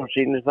hann inn og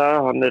sýnir það,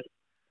 hann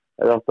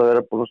hefði átt að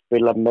vera búin að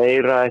spila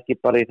meira, ekki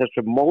bara í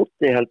þessu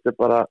móti, heldur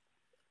bara,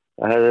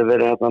 það hefði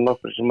verið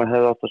nokkur sem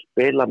hefði átt að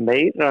spila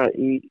meira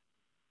í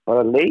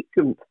bara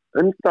leikum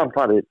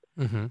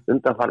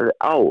undanfarið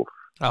ár.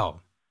 Já.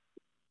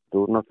 Þú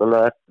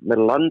náttúrulega með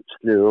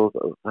landslið og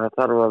það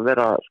þarf að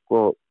vera, sko,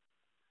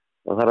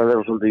 það þarf að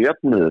vera svolítið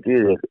jöfnuður í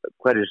því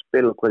hverju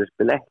spil og hverju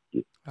spil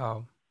ekki. Já.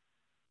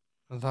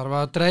 Það þarf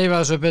að dreifa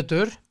þessu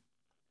betur.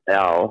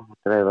 Já,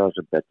 dreifa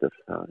þessu betur,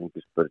 það er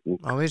engin spurning.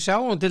 Og við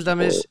sjáum til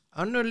dæmis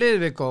önnur lið,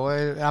 Viggo,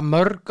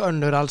 mörg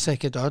önnur, alls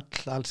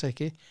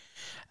ekki,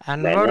 en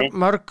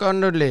mörg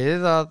önnur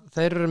lið að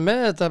þeir eru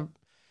með þetta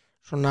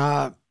svona,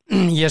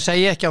 ég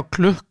segi ekki á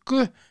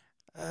klukku,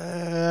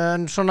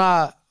 en svona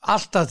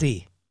alltaf því,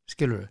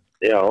 skilur við?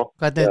 Já.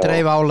 Hvernig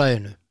dreifa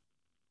álaginu?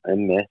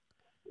 Einmitt,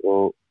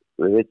 og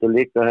við veitum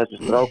líka að þessi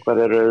strákar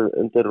eru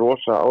undir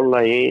rosa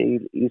álagi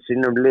í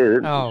sínum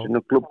liðum, í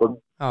sínum klúbbum.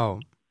 Já.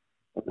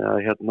 Þannig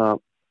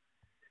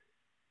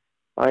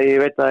að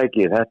ég veit það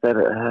ekki, þetta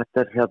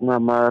er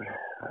maður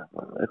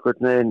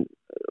einhvern veginn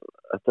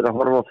eftir að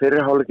horfa á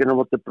fyrirháleikinu á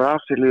móti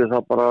Brasilíu þá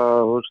bara,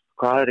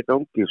 hvað er í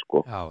gangi,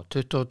 sko. Já,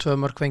 22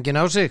 mörk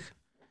fengin á sig.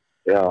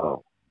 Já,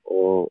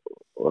 og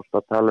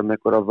það tala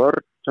einhverja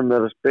vörn sem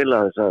er að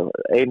spila þess að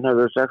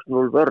einhafur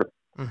 6-0 vörn.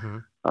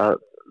 Að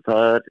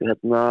það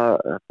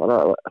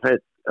er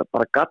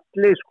bara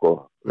galli, sko.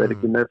 Það er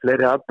ekki með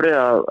fleiri afbrigði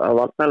að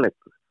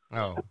varnarleikur.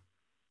 Já.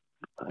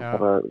 Það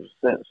er bara,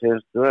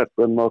 séðstu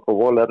Gunnar okkur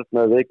vol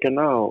með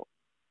vikina og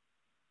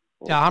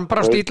já, hann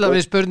bara stíla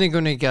við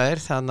spurningunni í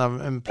gær,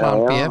 þannig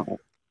plan B. Já,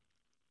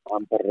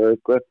 hann bara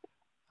rauk upp.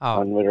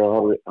 Hann verður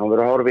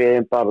að horfa í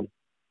eigin barn.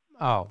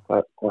 Já.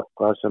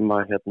 Hvað sem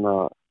að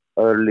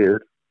öðru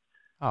líður.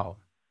 Já.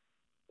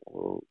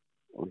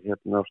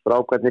 Og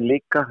strákarnir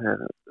líka,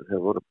 þeir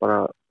voru bara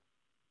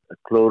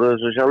klóruð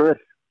þessu sjálfur.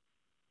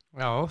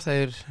 Já,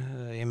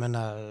 ég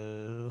menna,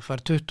 fær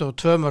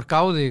 22 mörk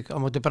á þig á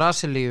móti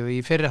Brasilíu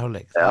í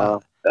fyrriháleik. Já.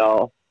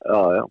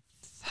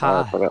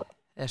 Það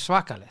er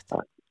svakalegt.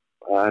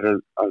 Það er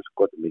alls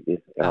gott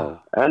mikið. Já.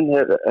 En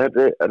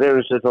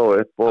reyfur sér þó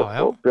upp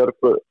og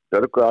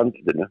björgu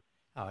andlutinu.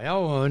 Já,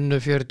 og unnu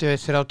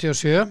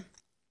 41-37.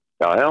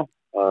 Já,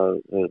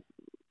 það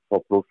fá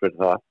blús fyrir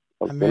það.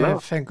 En við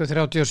fengum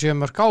 37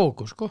 mörg á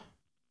okkur, sko.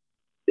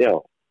 Já,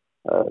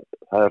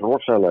 það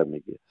rosalega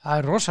mikið. Það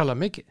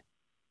rosalega mikið.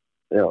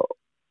 Já,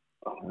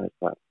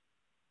 þetta.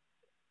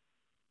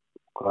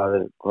 Hvað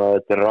er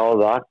til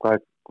ráða?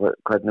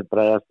 Hvernig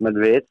bregðast menn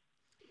við?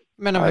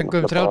 Menna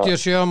fengum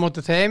 37 á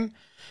móti þeim.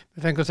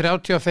 Við fengum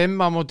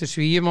 35 á móti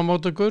Svíum á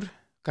móti okkur.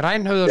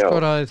 Grænhöfðar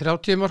skoraði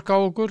 30 mörg á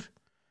okkur.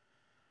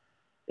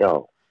 Já.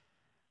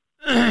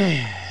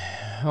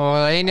 Og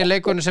eini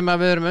leikunni sem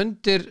við erum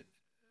undir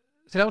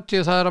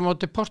 30, það á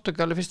móti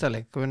Portugal í fyrsta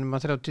leik. Við vinnum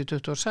að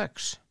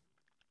 30-26.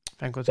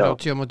 Fengum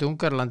 30 á móti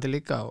Ungarlandi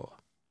líka.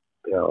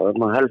 Já,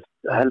 maður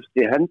helst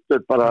í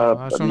hendur bara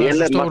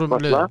léleg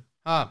markvarsla.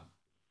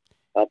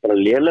 Það bara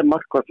léleg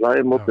markvarsla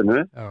í mótinu.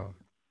 Já.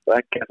 Og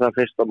ekki það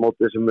fyrsta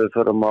móti sem við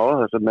förum á,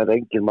 það sem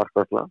engin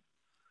markvarsla.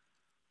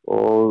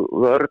 Og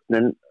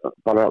vörnin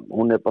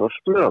hún bara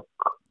slök.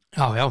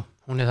 Já,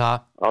 hún er það.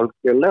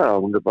 Algjörlega,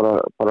 hún er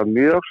bara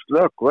mjög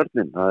slök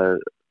vörnin. Það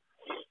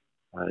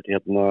er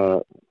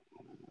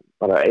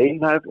bara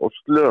einhæf og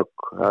slök.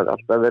 Það er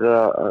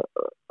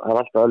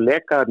alltaf að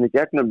leka þarna í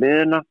gegnum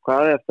miðina,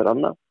 hvað eftir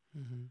annað.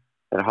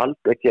 Það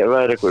haldi ekki ef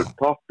það er einhver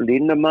topp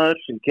línumæður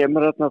sem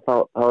kemur þarna,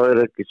 þá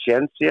er ekki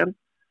séns síðan.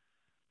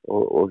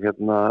 Og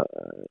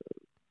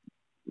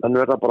menn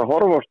verða bara að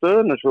horfa á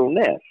stöðuna svo hún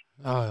er.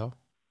 Já.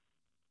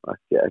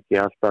 Ekki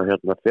alltaf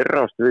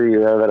fyrrast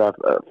við að vera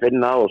að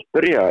finna á og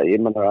spyrja. Ég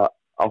meina,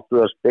 áttu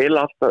að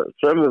spila alltaf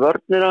sömu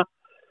vörnina,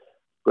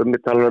 við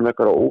tala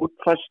einhverja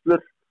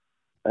útfæslur,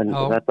 en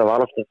þetta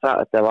var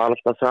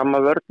alltaf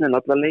sama vörnin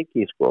alla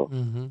leiki, sko.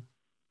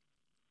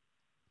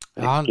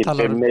 Ekki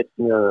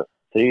 5-1 eða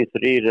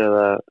 3-3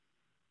 eða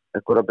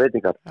einhverja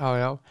breytingar.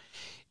 Já.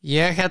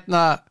 Ég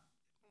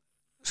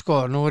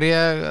sko, nú er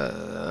ég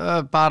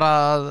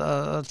bara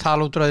að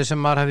tala út frá því sem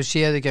maður hefði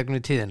séð í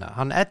gegnum tíðina.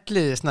 Hann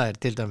Elliði Snær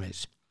til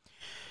dæmis.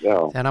 Já.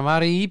 Þegar hann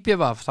var í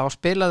IBVF, þá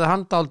spilaði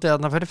hann dálítið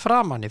þarna fyrir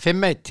framan í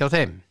 5-1 hjá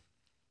þeim.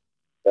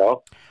 Já.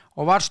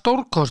 Og var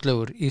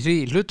stórkostlegur í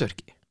því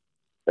hlutverki.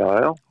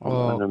 Já.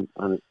 Hann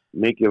er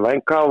mikið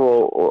vængaf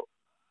og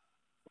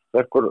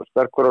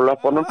sterkur á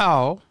löpunum.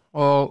 Já,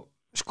 og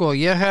sko,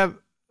 ég hef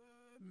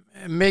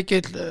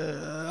mikill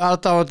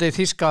aðdáandi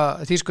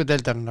þýsku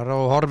deildarinnar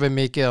og horfi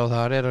mikið á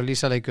þar, að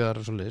lýsa leikjuðar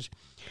og svoleiðis.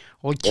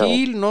 Og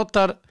Kiel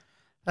notar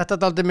þetta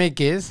dálítið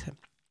mikið,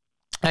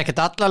 ekkert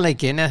allan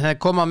leikinn, en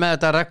þeir koma með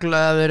þetta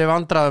reglulega ef þeir eru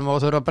vandræðum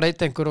og þurfa að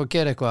breyta einhver og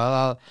gera eitthvað,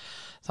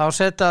 þá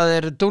setja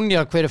þeir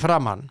Dunjak fyrir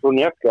framann.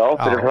 Dunjak,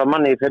 fyrir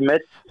framann í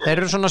 5-1. Þeir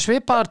eru svona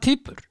svipaðar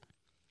típur.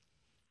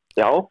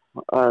 Já,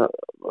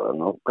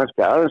 kannski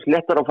aðeins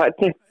léttar á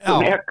fæti.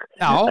 Dunjak.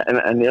 En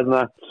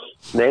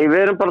nei, við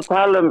erum bara að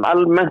tala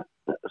almennt,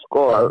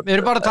 sko. Við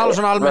erum bara að tala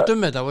svona almennt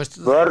þetta, veist.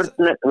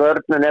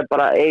 Vörnin er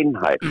bara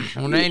einhæf.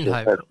 Hún er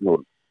einhæf.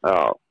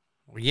 Já.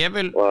 Og ég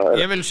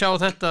vil sjá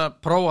þetta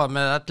prófa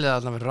með Elliða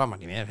þarna fyrir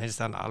framann. Mér finnst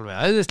það alveg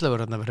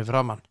æðislegur þarna fyrir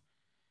framann.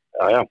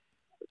 Já.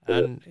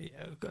 En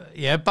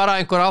ég er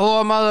bara einhver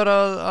áhuga maður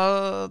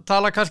að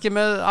tala kannski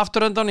með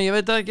afturöndan, ég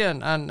veit það ekki,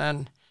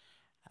 en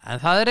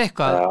það er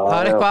eitthvað,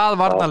 að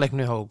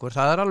varnarleiknu hjá okkur,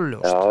 það er alveg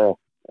ljóst.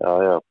 Já.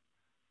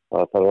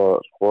 Það þarf að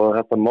skoða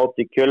þetta mót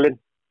í Kjölinn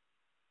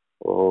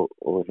og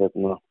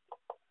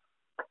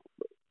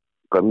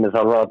Gummi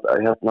þarf að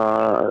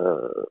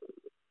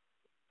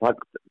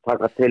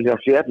taka til hjá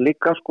sér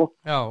líka, sko.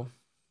 Já.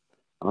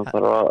 Hann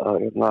þarf að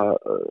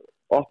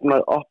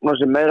opna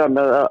sig meira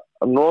með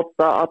að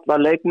nota alla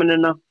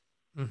leikmennina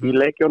í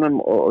leikjónum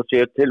og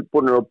séu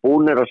tilbúnir og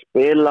búnir að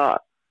spila,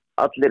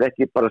 allir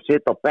ekki bara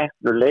sitja á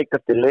bekknu leik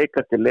eftir leik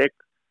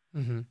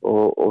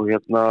og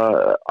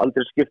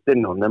aldrei skipta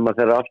inn og nema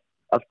þeirra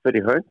allt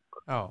fyrir höng.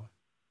 Já.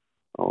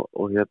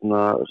 Og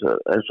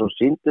eins og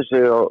sýndi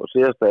sig á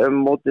síðasta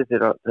móti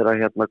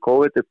þegar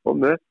COVID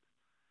komið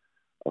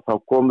að þá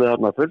komið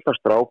þarna fullt af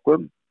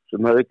strákum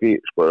sem hefði ekki,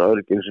 sko, það er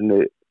ekki eins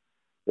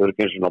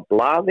og á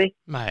blaði.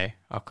 Nei,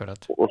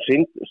 akkurat. Og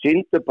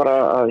sýndi bara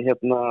að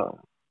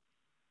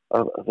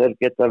þeir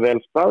geta vel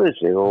staðið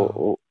sig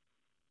og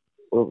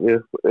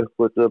við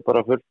uppgötuðu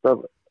bara fullt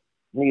af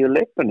nýju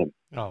leikmennum.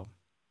 Já.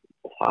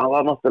 Það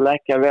var náttúrulega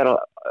ekki að vera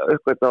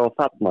uppgötað á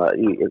þarna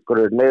í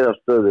einhverju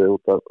neyðarstöðu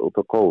út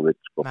af COVID,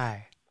 sko.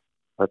 Nei.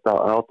 Þetta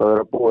átt að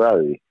vera búið að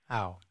því.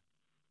 Já.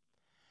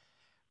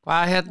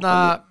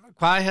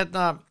 Hvað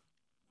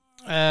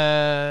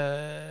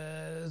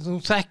þú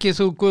þekkir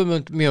þú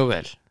Guðmund mjög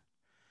vel.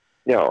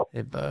 Já.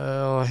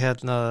 Og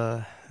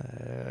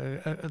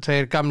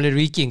þeir gamlir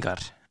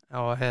víkingar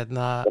og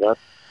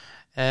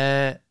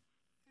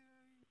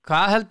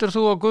hvað heldur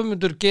þú að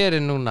Guðmundur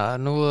gerir núna?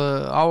 Nú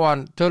á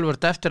hann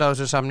tölvört eftir að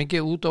þessu samningi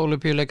út á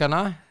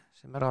Ólympíuleikana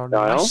sem er á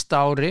næsta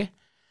ári.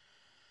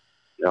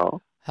 Já.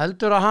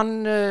 Heldur að hann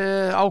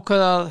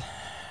ákveða að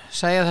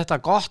segja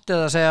þetta gott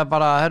eða segja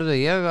bara, herðu,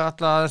 ég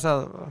ætla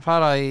að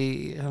fara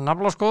í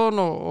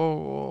naflaskoðun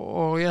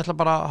og ég ætla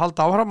bara að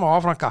halda áfram og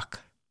áfram gakk?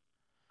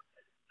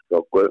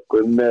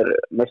 Gummi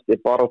mesti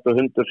baráttu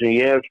hundur sem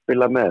ég hef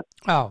spilað með.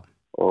 Já.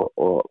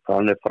 Og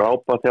hann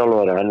frábær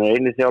þjálfari. Hann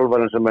eini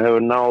þjálfari sem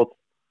hefur náð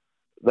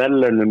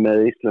verðlaunum með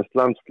Íslands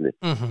landslið.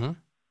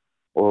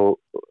 Og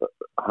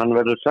hann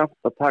verður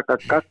samt að taka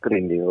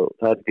gagnrýni og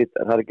það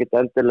er ekki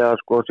endilega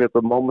sko að sé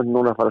eitthvað moment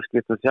núna að fara að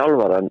skipta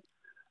þjálfara en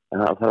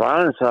það þarf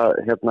aðeins að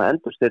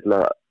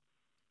endurstilla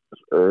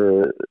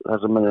það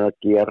sem hann að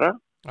gera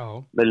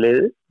með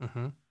liði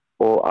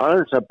og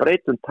aðeins að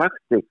breytum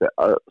taktík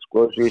að sko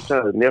þess að ég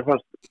sagði, mér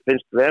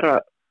finnst vera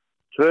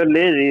 2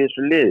 liði í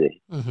þessu liði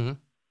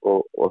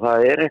og það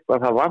er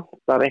eitthvað, það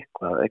vantar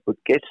eitthvað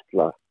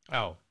geisla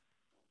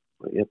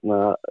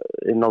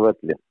inn á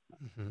völlin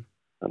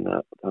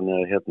þannig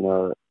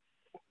að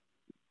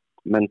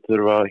menn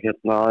þurfa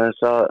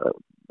aðeins að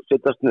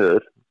sittast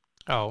niður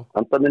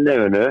anda með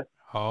nefinu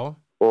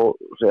og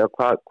segja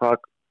hvað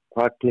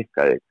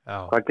klikkaði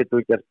hvað getur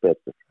við gert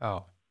betur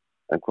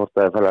en hvort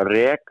það fara að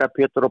reka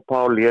Pétur og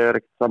Pál ég er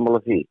ekki sammála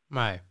því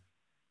Nei,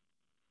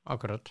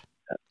 akkurat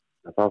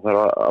það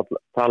þarf að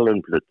tala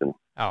hlutin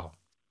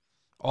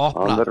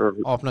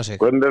opna sig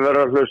Gummi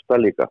verður að hlusta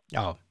líka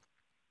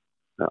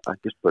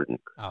ekki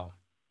spurning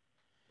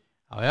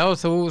Já,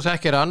 þú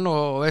þekkir hann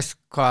og veist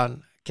hvað hann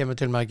kemur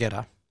til með að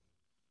gera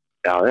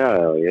Já,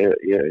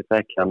 ég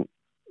þekki hann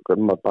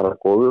Gummi bara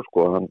góður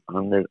sko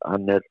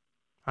hann er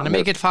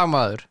mikill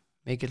fagmaður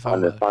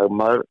hann er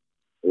fagmaður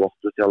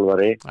loftu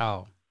þjálfari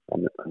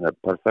hann er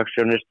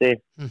perfektionisti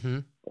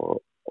og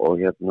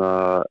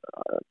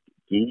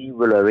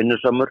gífulega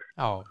vinnusamur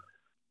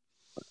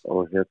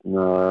og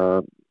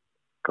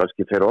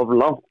kannski fer of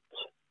langt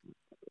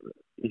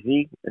í því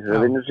þessar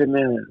vinnu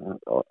sinni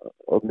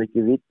og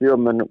mikið vídeo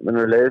menn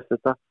leiðist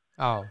þetta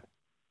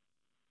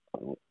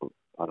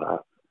bara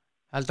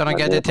heldur hann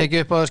geti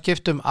tekið upp á að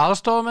skipta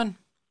aðstofamenn?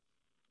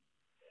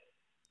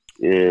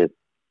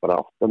 Bara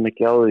átta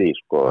mikið á því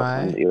sko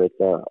ég veit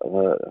að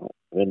það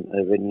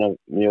vinna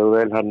mjög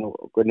vel hann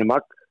og Gunni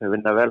Magg þeir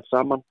vinna vel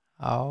saman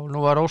nú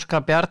var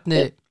Óskar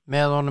Bjarni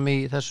með honum í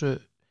þessu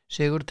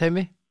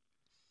sigurteimi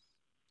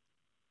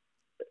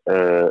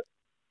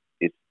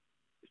í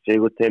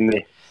sigurteimi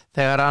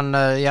þegar hann,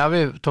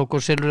 við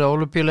tókum silfrið á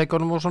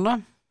Ólympíuleikunum og svona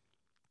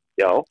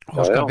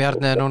Óskar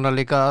Bjarni er núna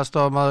líka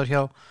aðstofamaður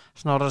hjá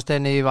Snorra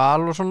Steini í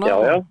Val og svona já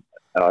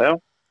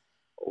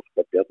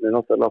Óskar Bjarni er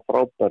náttúrulega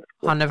frábær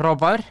hann er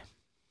frábær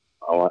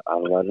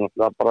hann var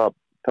náttúrulega bara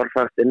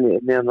perfekt inn í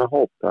hennar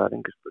hóp, það er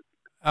engin spurning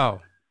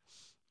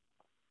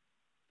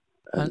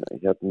en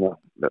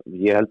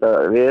ég held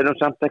að við erum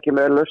samt ekki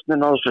með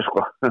lausnin á þessu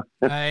sko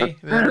Nei,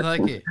 við erum það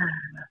ekki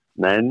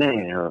Nei en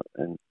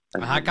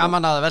það er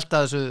gaman að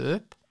velta þessu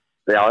upp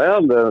Já,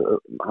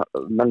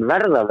 menn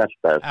verða að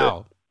velta þessu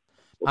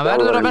það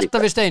verður að velta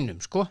við steinum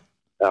sko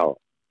Já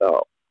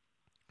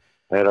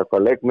heyra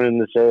hvað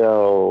leikmenninu segja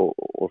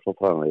og svo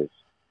framvegis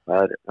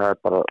það er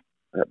bara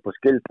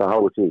skilta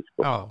háið því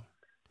sko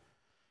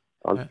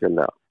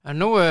algjörlega En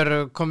nú er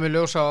komið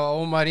ljós að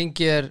Ómar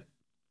Ingi er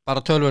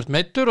bara tölvört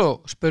meiddur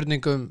og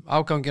spurningum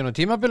afgangin og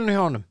tímabilinu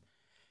hjá honum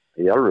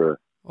Í alvöru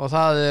og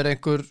það er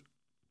einhver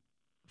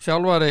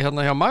þjálfari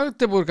hérna hjá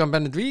Magdeburgan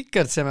Bennett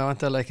Víkert sem er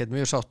vantilega ekkert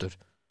mjög sáttur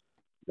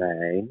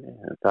Nei,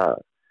 það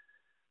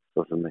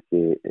svo sem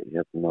ekki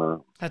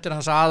Þetta er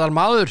hans aðal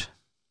maður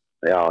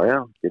Já,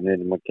 ekki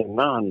nefnum að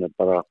kenna hann er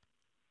bara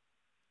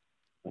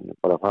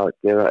að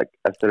gefa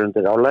eftir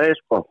undir álagi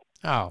sko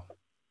Já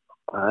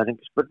Það er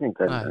ekki spurning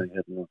en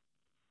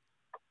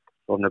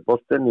svona er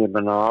boltinn, ég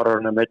menna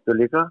Aron er meiddur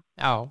líka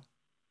Já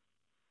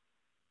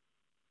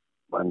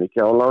Það er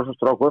mikið álag á þessum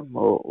strákum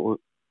og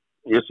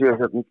ég sé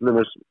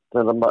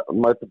þegar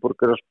Magdeburg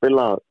er að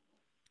spila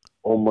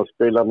og maður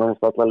spila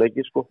náttúrulega alla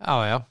leiki sko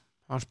Já,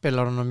 hann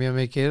spilar hann mjög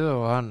mikið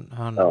og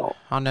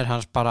hann er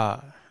hans bara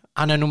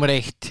hann er nummer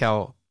 1 hjá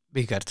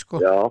Víkert sko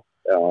Já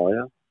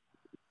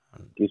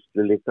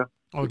Gísli líka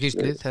og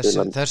Gísli,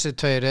 þessi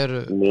tveir eru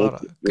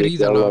bara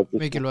gríðarlega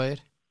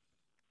mikilvægir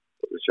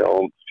sjá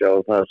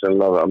það sem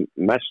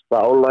mesta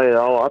álagið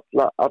á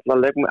öllum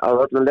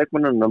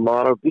leikmennunum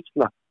var á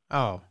Gísla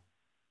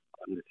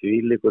því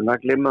líkur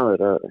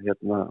naglimaður að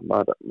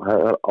maður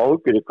er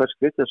ágjur í hvers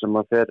skipti sem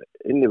maður fer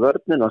inn í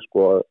vörnina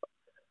sko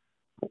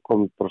hann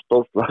kom bara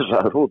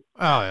stóltlasaður út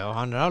Já,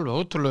 hann er alveg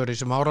ótrúlegur í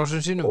þessum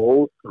árásum sínum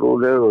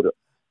ótrúlegur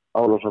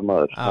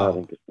álásamaður það er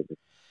engin spurning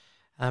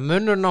En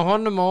munurinn á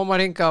honum og Ómar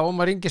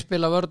Ingi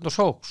spila vörn og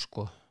sók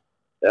sko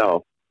Já,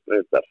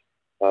 reyndar,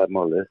 það er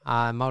málið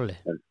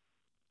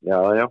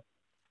Já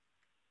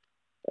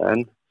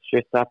en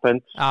shit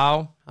happens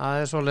Já, það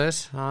er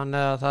svoleiðis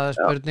það er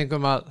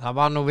spurningum að það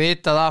var nú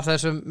vitað af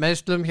þessum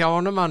meiðslum hjá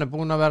honum hann er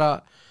búin að vera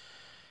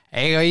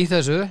eiga í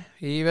þessu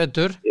í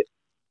vetur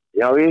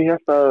Já, ég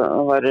held að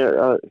hann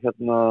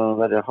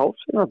væri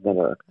hálsinn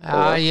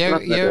Já,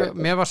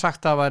 mér var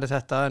sagt að það væri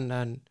þetta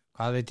en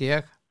hvað veit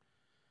ég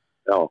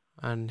Já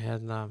en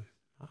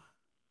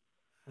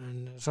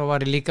svo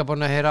var ég líka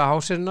búin að heyra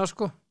hásirina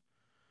sko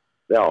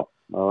Já,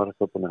 maður var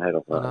ekki búin að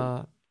heyra það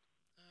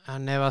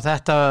en ef að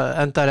þetta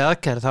endar í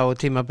aðgerð þá er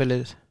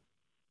tímabilið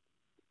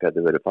gæti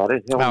verið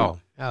farið Já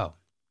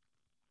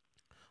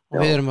og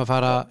við erum að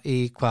fara í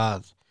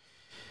hvað?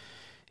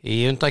 Í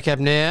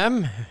undankeppni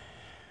EM.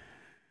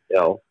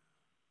 Já.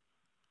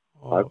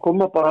 Það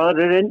koma bara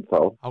aðrir inn þá.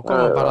 Það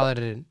koma bara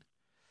aðrir inn.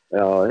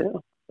 Já.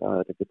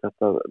 Það ekki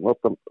þetta að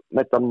nota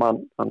meittan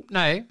mann.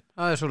 Nei,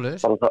 það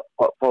svoleiðis. Bara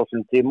það fá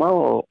sinn tíma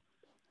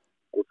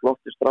og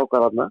flotti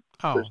strákar þarna.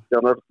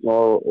 Kristján Örn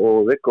og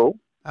Viggo.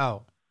 Já.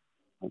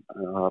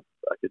 Það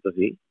ekki þetta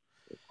því.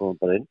 Það komum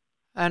bara inn.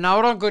 En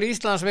árangur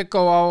Íslands,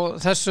 Viggo, á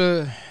þessu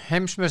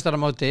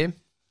heimsmeistaramóti,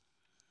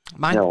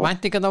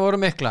 væntingarna voru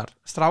miklar.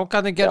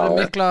 Strákarnir gerðu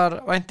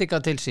miklar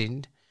væntingar til sín,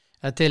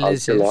 til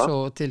liðsins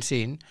og til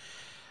sín.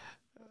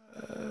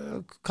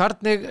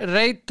 Hvernig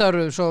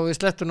reytaru, svo við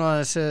slettum nú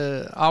aðeins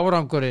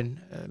árangurinn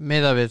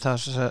miðað við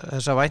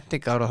þessa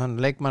væntingar og þann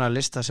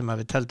leikmannalista sem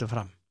við teldum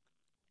fram?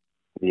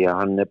 Já,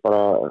 hann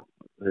bara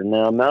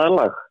neða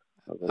meðalag.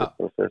 Það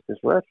bara sérst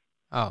eins og vel.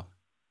 Já.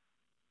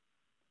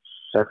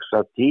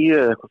 6-10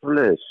 eða eitthvað svo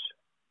leiðis.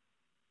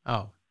 Já,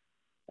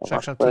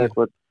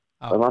 6-10.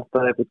 Það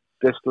vantaði eitthvað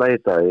gæstla í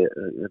þetta.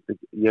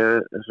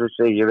 Ég, eins og ég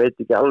segi, ég veit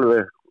ekki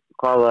alveg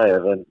hvað það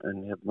er, en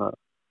það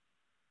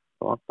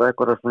vantaði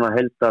eitthvað svona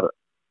heildar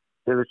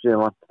yfir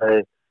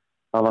sig,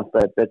 það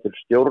vantaði betur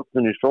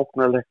stjórnun í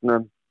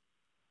sóknarleiknum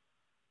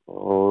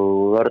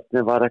og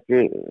vörðni var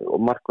ekki,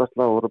 og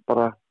markvarsla voru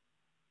bara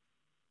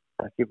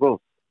ekki góð.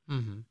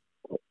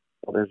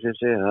 Og eins og ég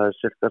segi, það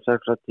er cirka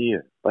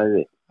 6-10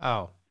 bæði. Já.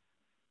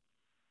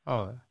 Já.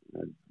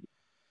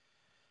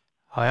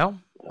 Það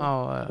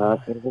er bara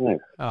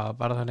þannig. Já,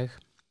 bara þannig.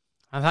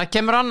 En það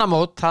kemur annar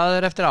mót, það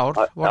er eftir ár.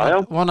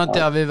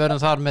 Vonandi að við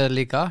verðum þar með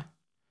líka.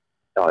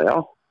 Já.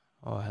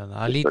 Og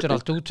það lítur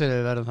allt út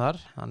fyrir við verðum þar.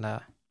 Þannig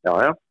að...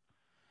 Já.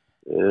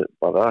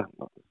 Bara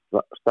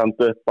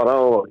standu upp bara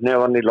og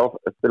nefann í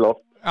loft, upp í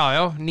loft.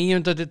 Já,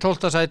 9. til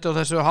 12. sæti á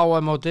þessu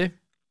HM-móti.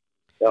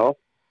 Já.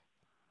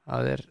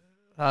 Það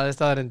er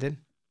staðrindin.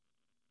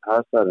 Það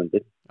er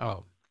staðrindin. Já.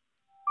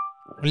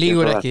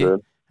 Lígur ekki.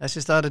 Þessi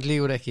staðrind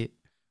lígur ekki.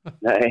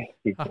 Nei.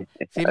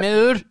 Því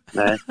miður.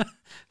 Nei.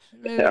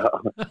 Já.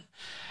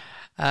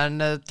 En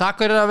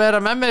takk fyrir að vera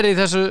með mér í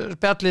þessu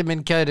spjalli,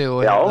 minn kæri,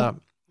 og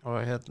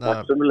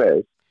takk sem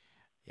leið.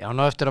 Já,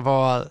 ná eftir að fá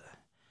að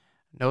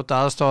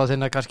njóta aðstofa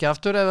þinna kannski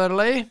aftur eða vera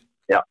lagi.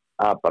 Já,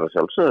 bara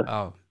sjálfsögðu.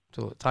 Já,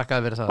 þú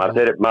takkaði fyrir það.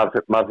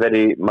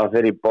 Maður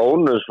fer í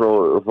bónus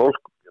og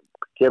fólk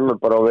kemur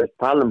bara og við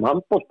tala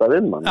handbolta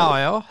við mann.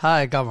 Já, það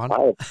er gaman.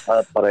 Það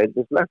er bara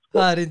yndislegt.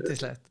 Það er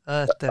yndislegt.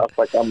 Það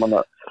er gaman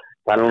að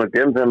það er núna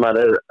þegar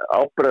maður er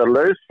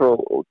ábyrgðarlaus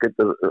og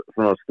getur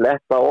svona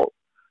sletta á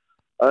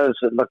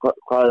aðeins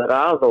hvað er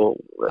að og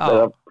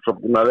svo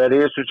búin að vera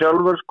í þessu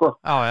sjálfur, sko.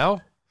 Já.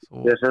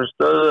 Ég sem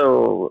stöðu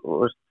og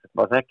veist,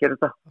 maður þekkir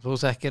þetta. Þú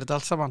þekkir þetta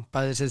alls saman,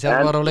 bæði sem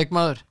þjálfar og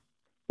leikmaður.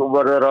 Þú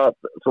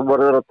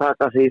verður að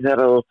taka því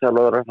þegar þú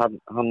þjálfur,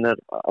 hann er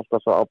alltaf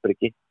svo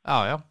ábyrgi.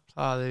 Já,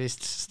 það er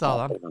víst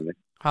staðan.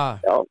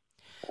 Já.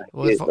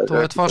 Þú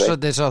ert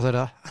fórsættis á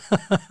þeirra.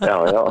 Já,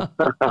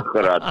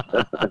 akkurat.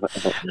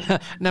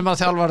 Nema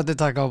þjálfarandi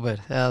taka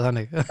ábyrgð, eða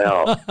þannig. Já.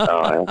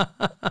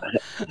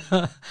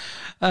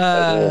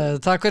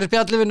 Takk fyrir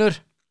spjallivinnur.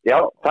 Já,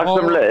 takk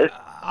sem leiðis.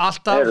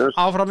 Alltaf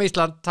áfram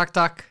Ísland,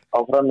 takk.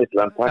 Áfram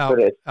Ísland, takk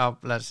fyrir. Já,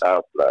 bless.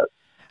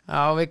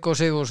 Já, Viggo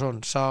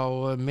Sigurðsson, sá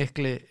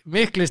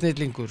mikli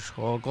snillingur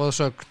og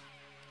góðsögn.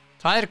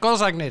 Tvær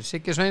góðsagnir,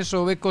 Siggi Sveins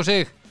og Viggo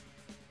Sig,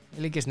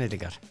 líki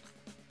snillingar.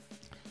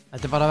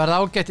 Þetta er bara að verða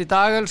ágætt í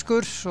dag,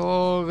 elskur,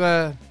 og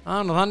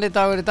þannig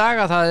dagur í dag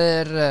að það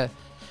er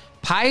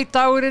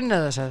Pie-dagurinn,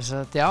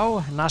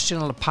 eða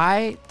National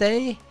Pie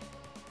Day.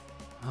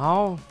 Já,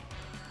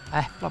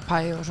 eplapæ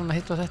og svona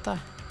hitt og þetta.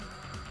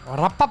 Og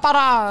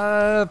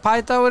rababara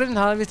Pie-dagurinn,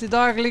 það er vist í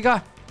dag líka.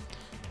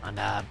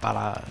 Þannig að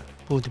bara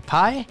búið til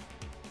pie,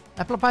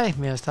 eplapæ,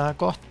 mér finnst það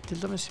gott til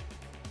dæmis.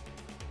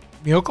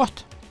 Mjög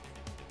gott.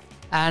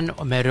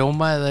 Og með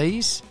rjóma eða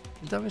ís,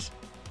 til dæmis.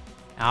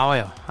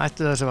 Já,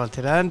 hættu þessu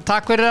valtir. En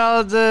takk fyrir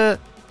að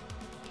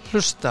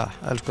hlusta,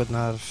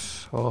 elskurnar,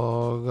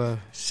 og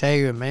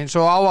segjum eins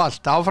og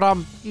ávallt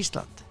áfram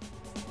Ísland.